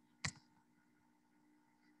trait,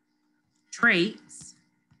 traits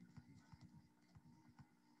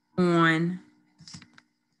on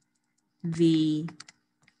the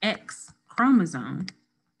X chromosome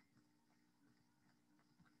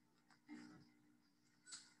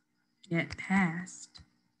get passed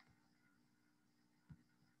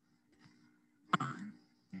on.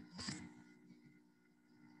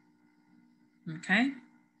 Okay?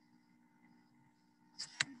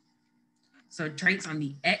 So traits on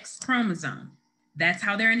the X chromosome, that's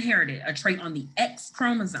how they're inherited, a trait on the X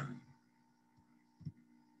chromosome.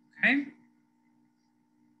 Okay?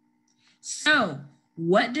 So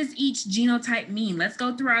what does each genotype mean? Let's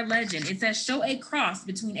go through our legend. It says, show a cross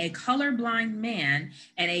between a colorblind man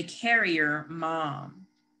and a carrier mom,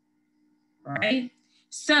 right?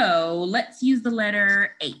 So let's use the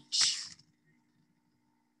letter H.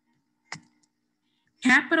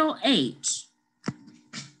 Capital H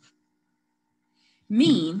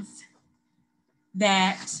means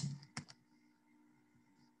that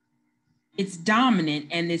it's dominant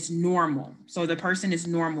and it's normal. So the person is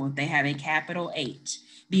normal if they have a capital H,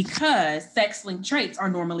 because sex-linked traits are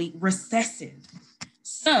normally recessive.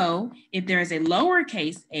 So if there is a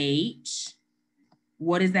lowercase h,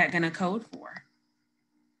 what is that going to code for?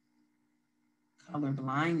 Color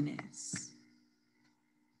blindness.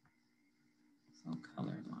 So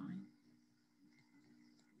colorblind.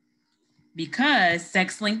 Because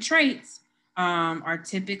sex-linked traits are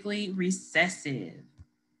typically recessive.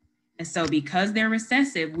 And so because they're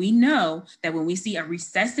recessive, we know that when we see a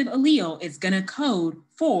recessive allele, it's going to code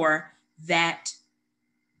for that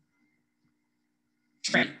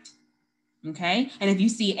trait, okay? And if you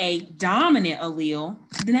see a dominant allele,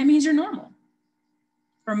 then that means you're normal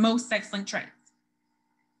for most sex-linked traits,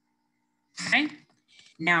 okay?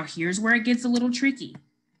 Now, here's where it gets a little tricky.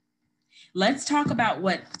 Let's talk about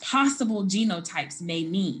what possible genotypes may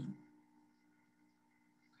mean,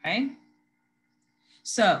 okay?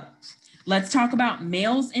 So let's talk about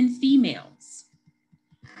males and females.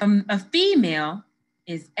 A female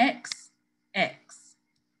is XX,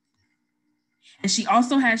 and she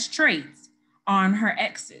also has traits on her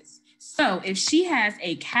X's. So if she has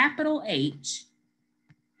a capital H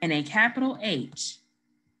and a capital H,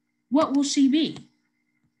 what will she be?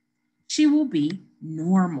 She will be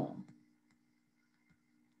normal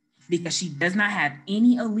because she does not have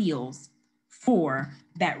any alleles for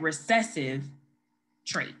that recessive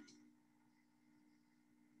trait.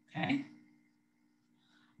 Okay.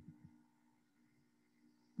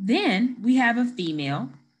 Then we have a female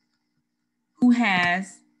who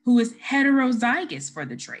is heterozygous for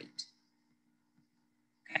the trait.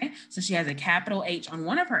 Okay, so she has a capital H on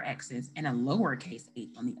one of her X's and a lowercase h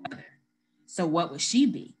on the other. So what would she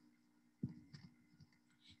be?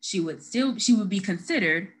 She would be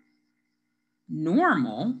considered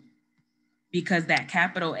normal because that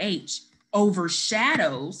capital H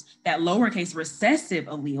overshadows that lowercase recessive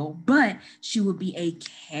allele, but she would be a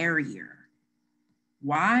carrier.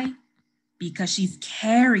 Why? Because she's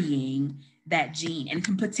carrying that gene and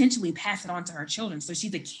can potentially pass it on to her children. So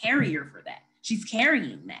she's a carrier for that. She's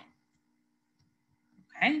carrying that.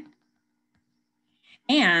 Okay.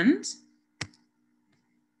 And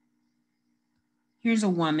here's a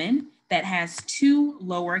woman that has 2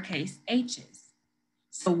 lowercase h's.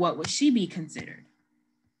 So what would she be considered?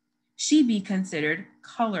 She'd be considered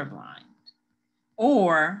colorblind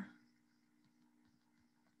or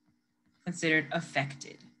considered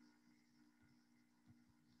affected.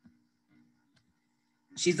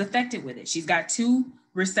 She's affected with it. She's got 2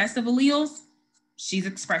 recessive alleles. She's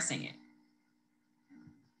expressing it.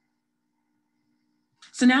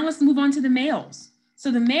 So now let's move on to the males.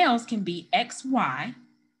 So the males can be XY,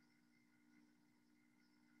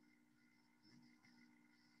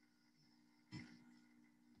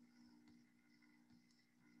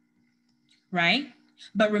 right?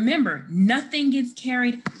 But remember, nothing gets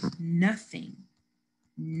carried. Nothing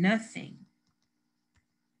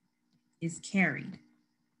is carried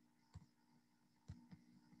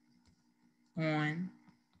on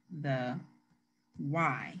the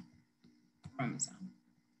Y chromosome.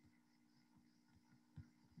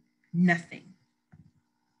 Nothing.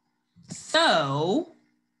 So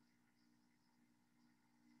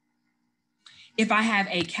if I have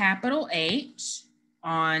a capital H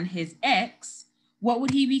on his X, what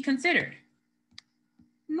would he be considered?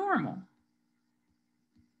 Normal.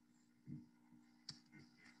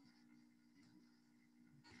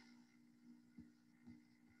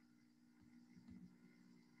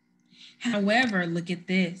 However, look at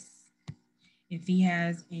this. If he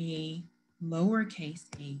has a lowercase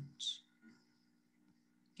h,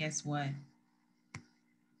 guess what?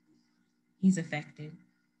 He's affected.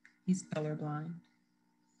 He's colorblind.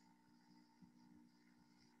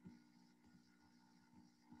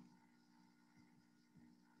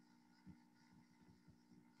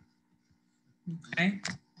 Okay.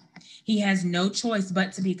 He has no choice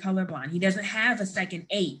but to be colorblind. He doesn't have a second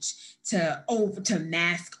H to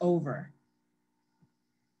mask over.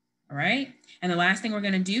 All right. And the last thing we're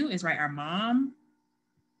going to do is write our mom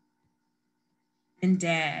and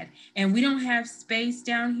dad. And we don't have space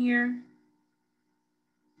down here.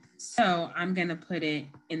 So I'm going to put it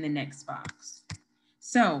in the next box.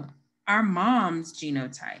 So our mom's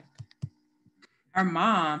genotype. Our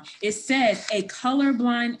mom, it says a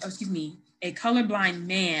colorblind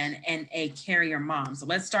man and a carrier mom. So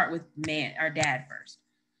let's start with man, our dad first.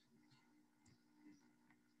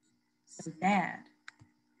 So dad.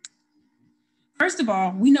 First of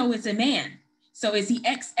all, we know it's a man. So is he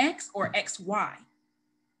XX or XY?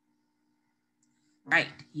 Right,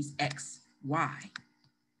 he's XY.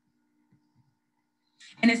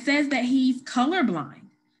 And it says that he's colorblind.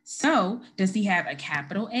 So does he have a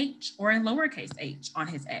capital H or a lowercase h on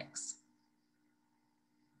his X?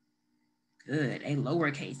 Good, a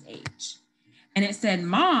lowercase h. And it said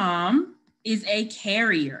mom is a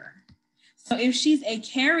carrier. So if she's a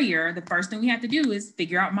carrier, the first thing we have to do is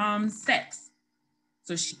figure out mom's sex.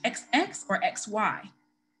 So she XX or XY?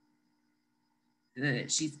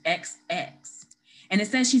 Good, she's XX. And it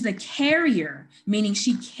says she's a carrier, meaning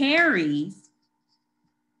she carries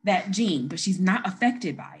that gene, but she's not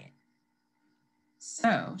affected by it.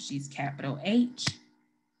 So she's capital H,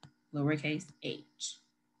 lowercase h.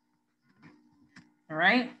 All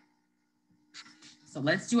right? So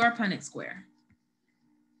let's do our Punnett square.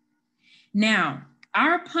 Now,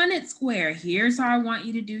 our Punnett square, here's how I want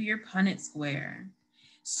you to do your Punnett square.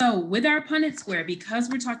 So with our Punnett square, because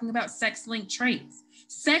we're talking about sex-linked traits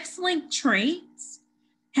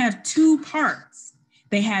have 2 parts.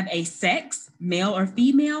 They have a sex, male or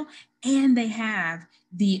female, and they have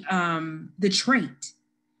the trait.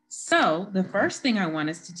 So the first thing I want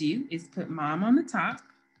us to do is put mom on the top,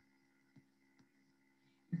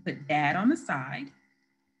 and put dad on the side.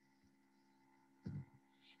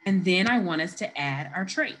 And then I want us to add our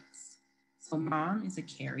traits. So mom is a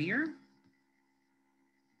carrier,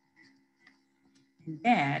 and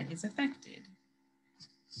dad is affected.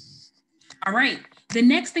 All right, the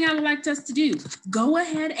next thing I would like us to do, go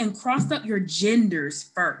ahead and cross up your genders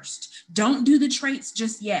first. Don't do the traits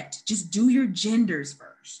just yet. Just do your genders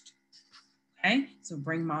first. Okay, so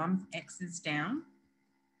bring mom's X's down.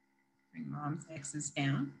 Bring mom's X's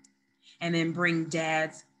down. And then bring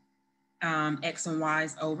dad's X and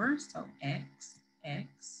Y's over. So X,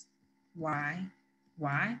 X, Y,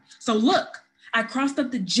 Y. So look, I crossed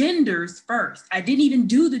up the genders first. I didn't even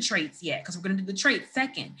do the traits yet because we're going to do the traits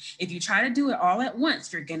second. If you try to do it all at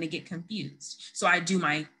once, you're going to get confused. So I do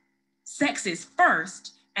my sexes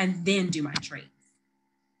first and then do my traits.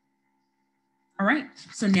 All right,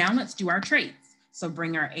 so now let's do our traits. So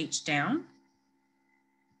bring our H down.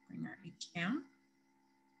 Bring our H down.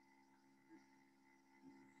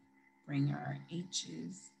 Bring our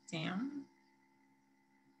H's down.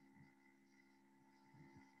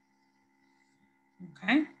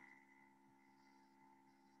 Okay.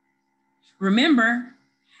 Remember,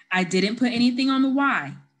 I didn't put anything on the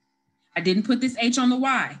Y. I didn't put this H on the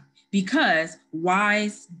Y because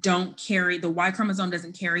Ys don't carry, the Y chromosome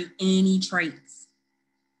doesn't carry any traits.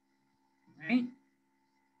 Right?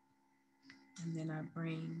 And then I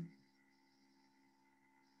bring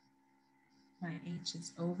my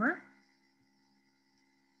H's over.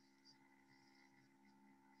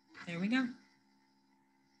 There we go.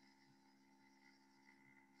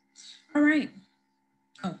 All right.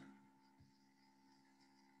 Oh.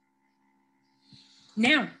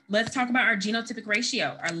 Now, let's talk about our genotypic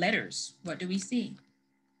ratio, our letters. What do we see?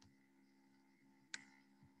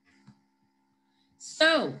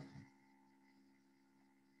 So,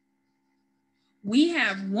 we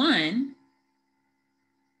have one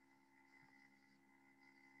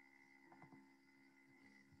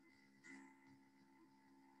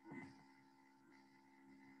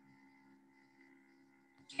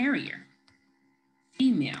carrier,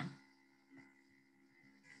 female.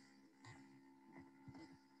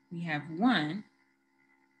 We have one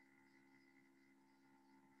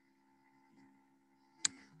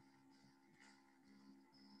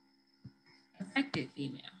affected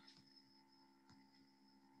female.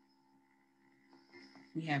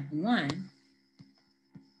 We have one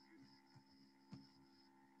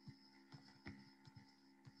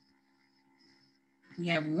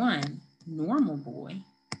normal boy,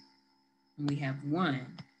 and we have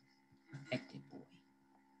one affected boy.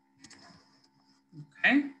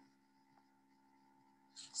 Okay?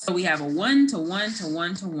 So we have a 1 to 1 to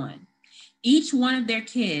 1 to 1. Each one of their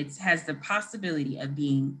kids has the possibility of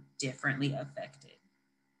being differently affected.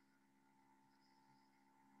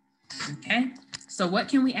 Okay? So what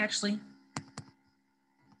can we actually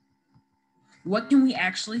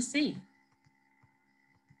see?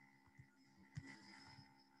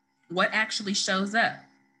 What actually shows up?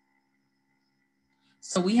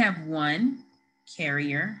 So we have one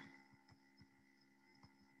carrier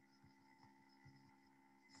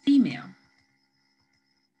female.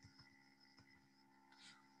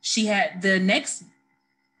 She had the next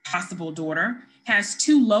possible daughter has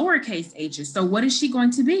two lowercase h's. So what is she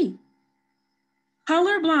going to be?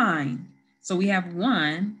 Colorblind. So we have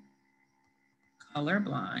one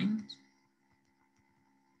colorblind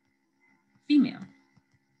female.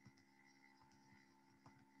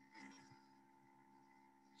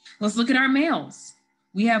 Let's look at our males.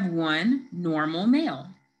 We have one normal male.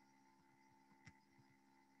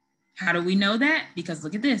 How do we know that? Because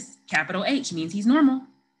look at this, capital H means he's normal.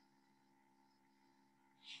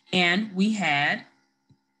 And we had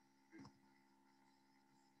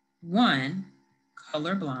one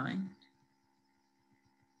colorblind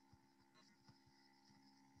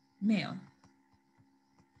male.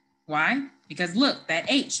 Why? Because look, that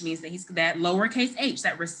H means that he's that lowercase h,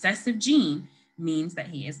 that recessive gene means that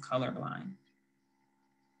he is colorblind.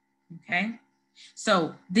 Okay?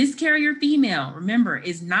 So this carrier female, remember,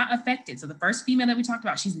 is not affected. So the first female that we talked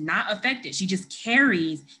about, she's not affected. She just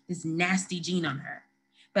carries this nasty gene on her.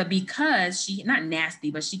 But because she, not nasty,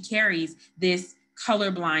 but she carries this color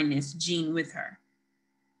blindness gene with her.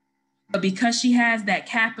 But because she has that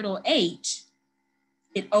capital H,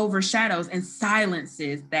 it overshadows and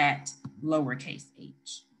silences that lowercase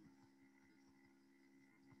h.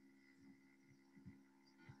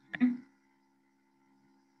 Okay.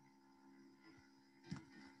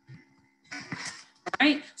 All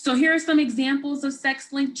right, so here are some examples of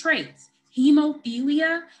sex-linked traits: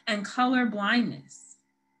 hemophilia and color blindness.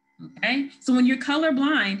 Okay, so when you're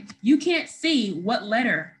colorblind, you can't see what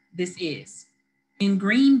letter this is. In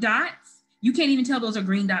green dots, you can't even tell those are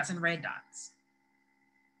green dots and red dots.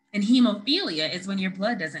 And hemophilia is when your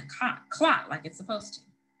blood doesn't clot like it's supposed to.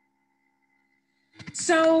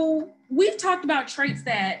 So we've talked about traits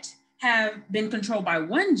that have been controlled by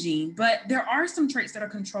one gene, but there are some traits that are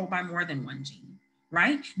controlled by more than one gene,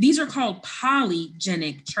 right? These are called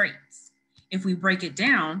polygenic traits. If we break it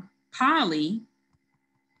down, poly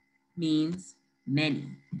means many.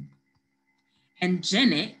 And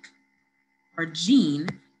genic or gene,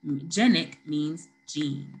 genic means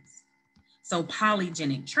genes. So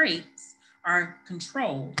polygenic traits are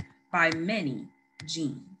controlled by many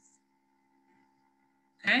genes.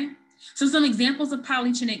 Okay? So some examples of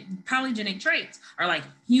polygenic traits are like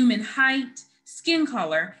human height, skin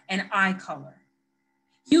color, and eye color.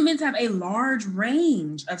 Humans have a large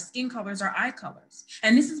range of skin colors or eye colors.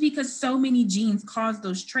 And this is because so many genes cause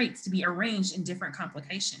those traits to be arranged in different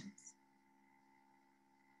combinations.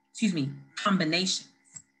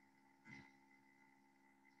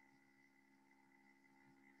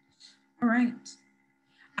 All right.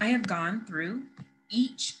 I have gone through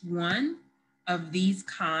each one of these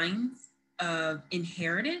kinds of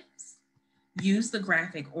inheritance. Use the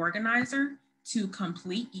graphic organizer to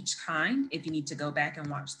complete each kind. If you need to go back and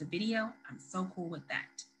watch the video, I'm so cool with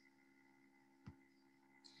that.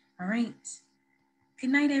 All right.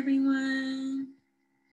 Good night, everyone.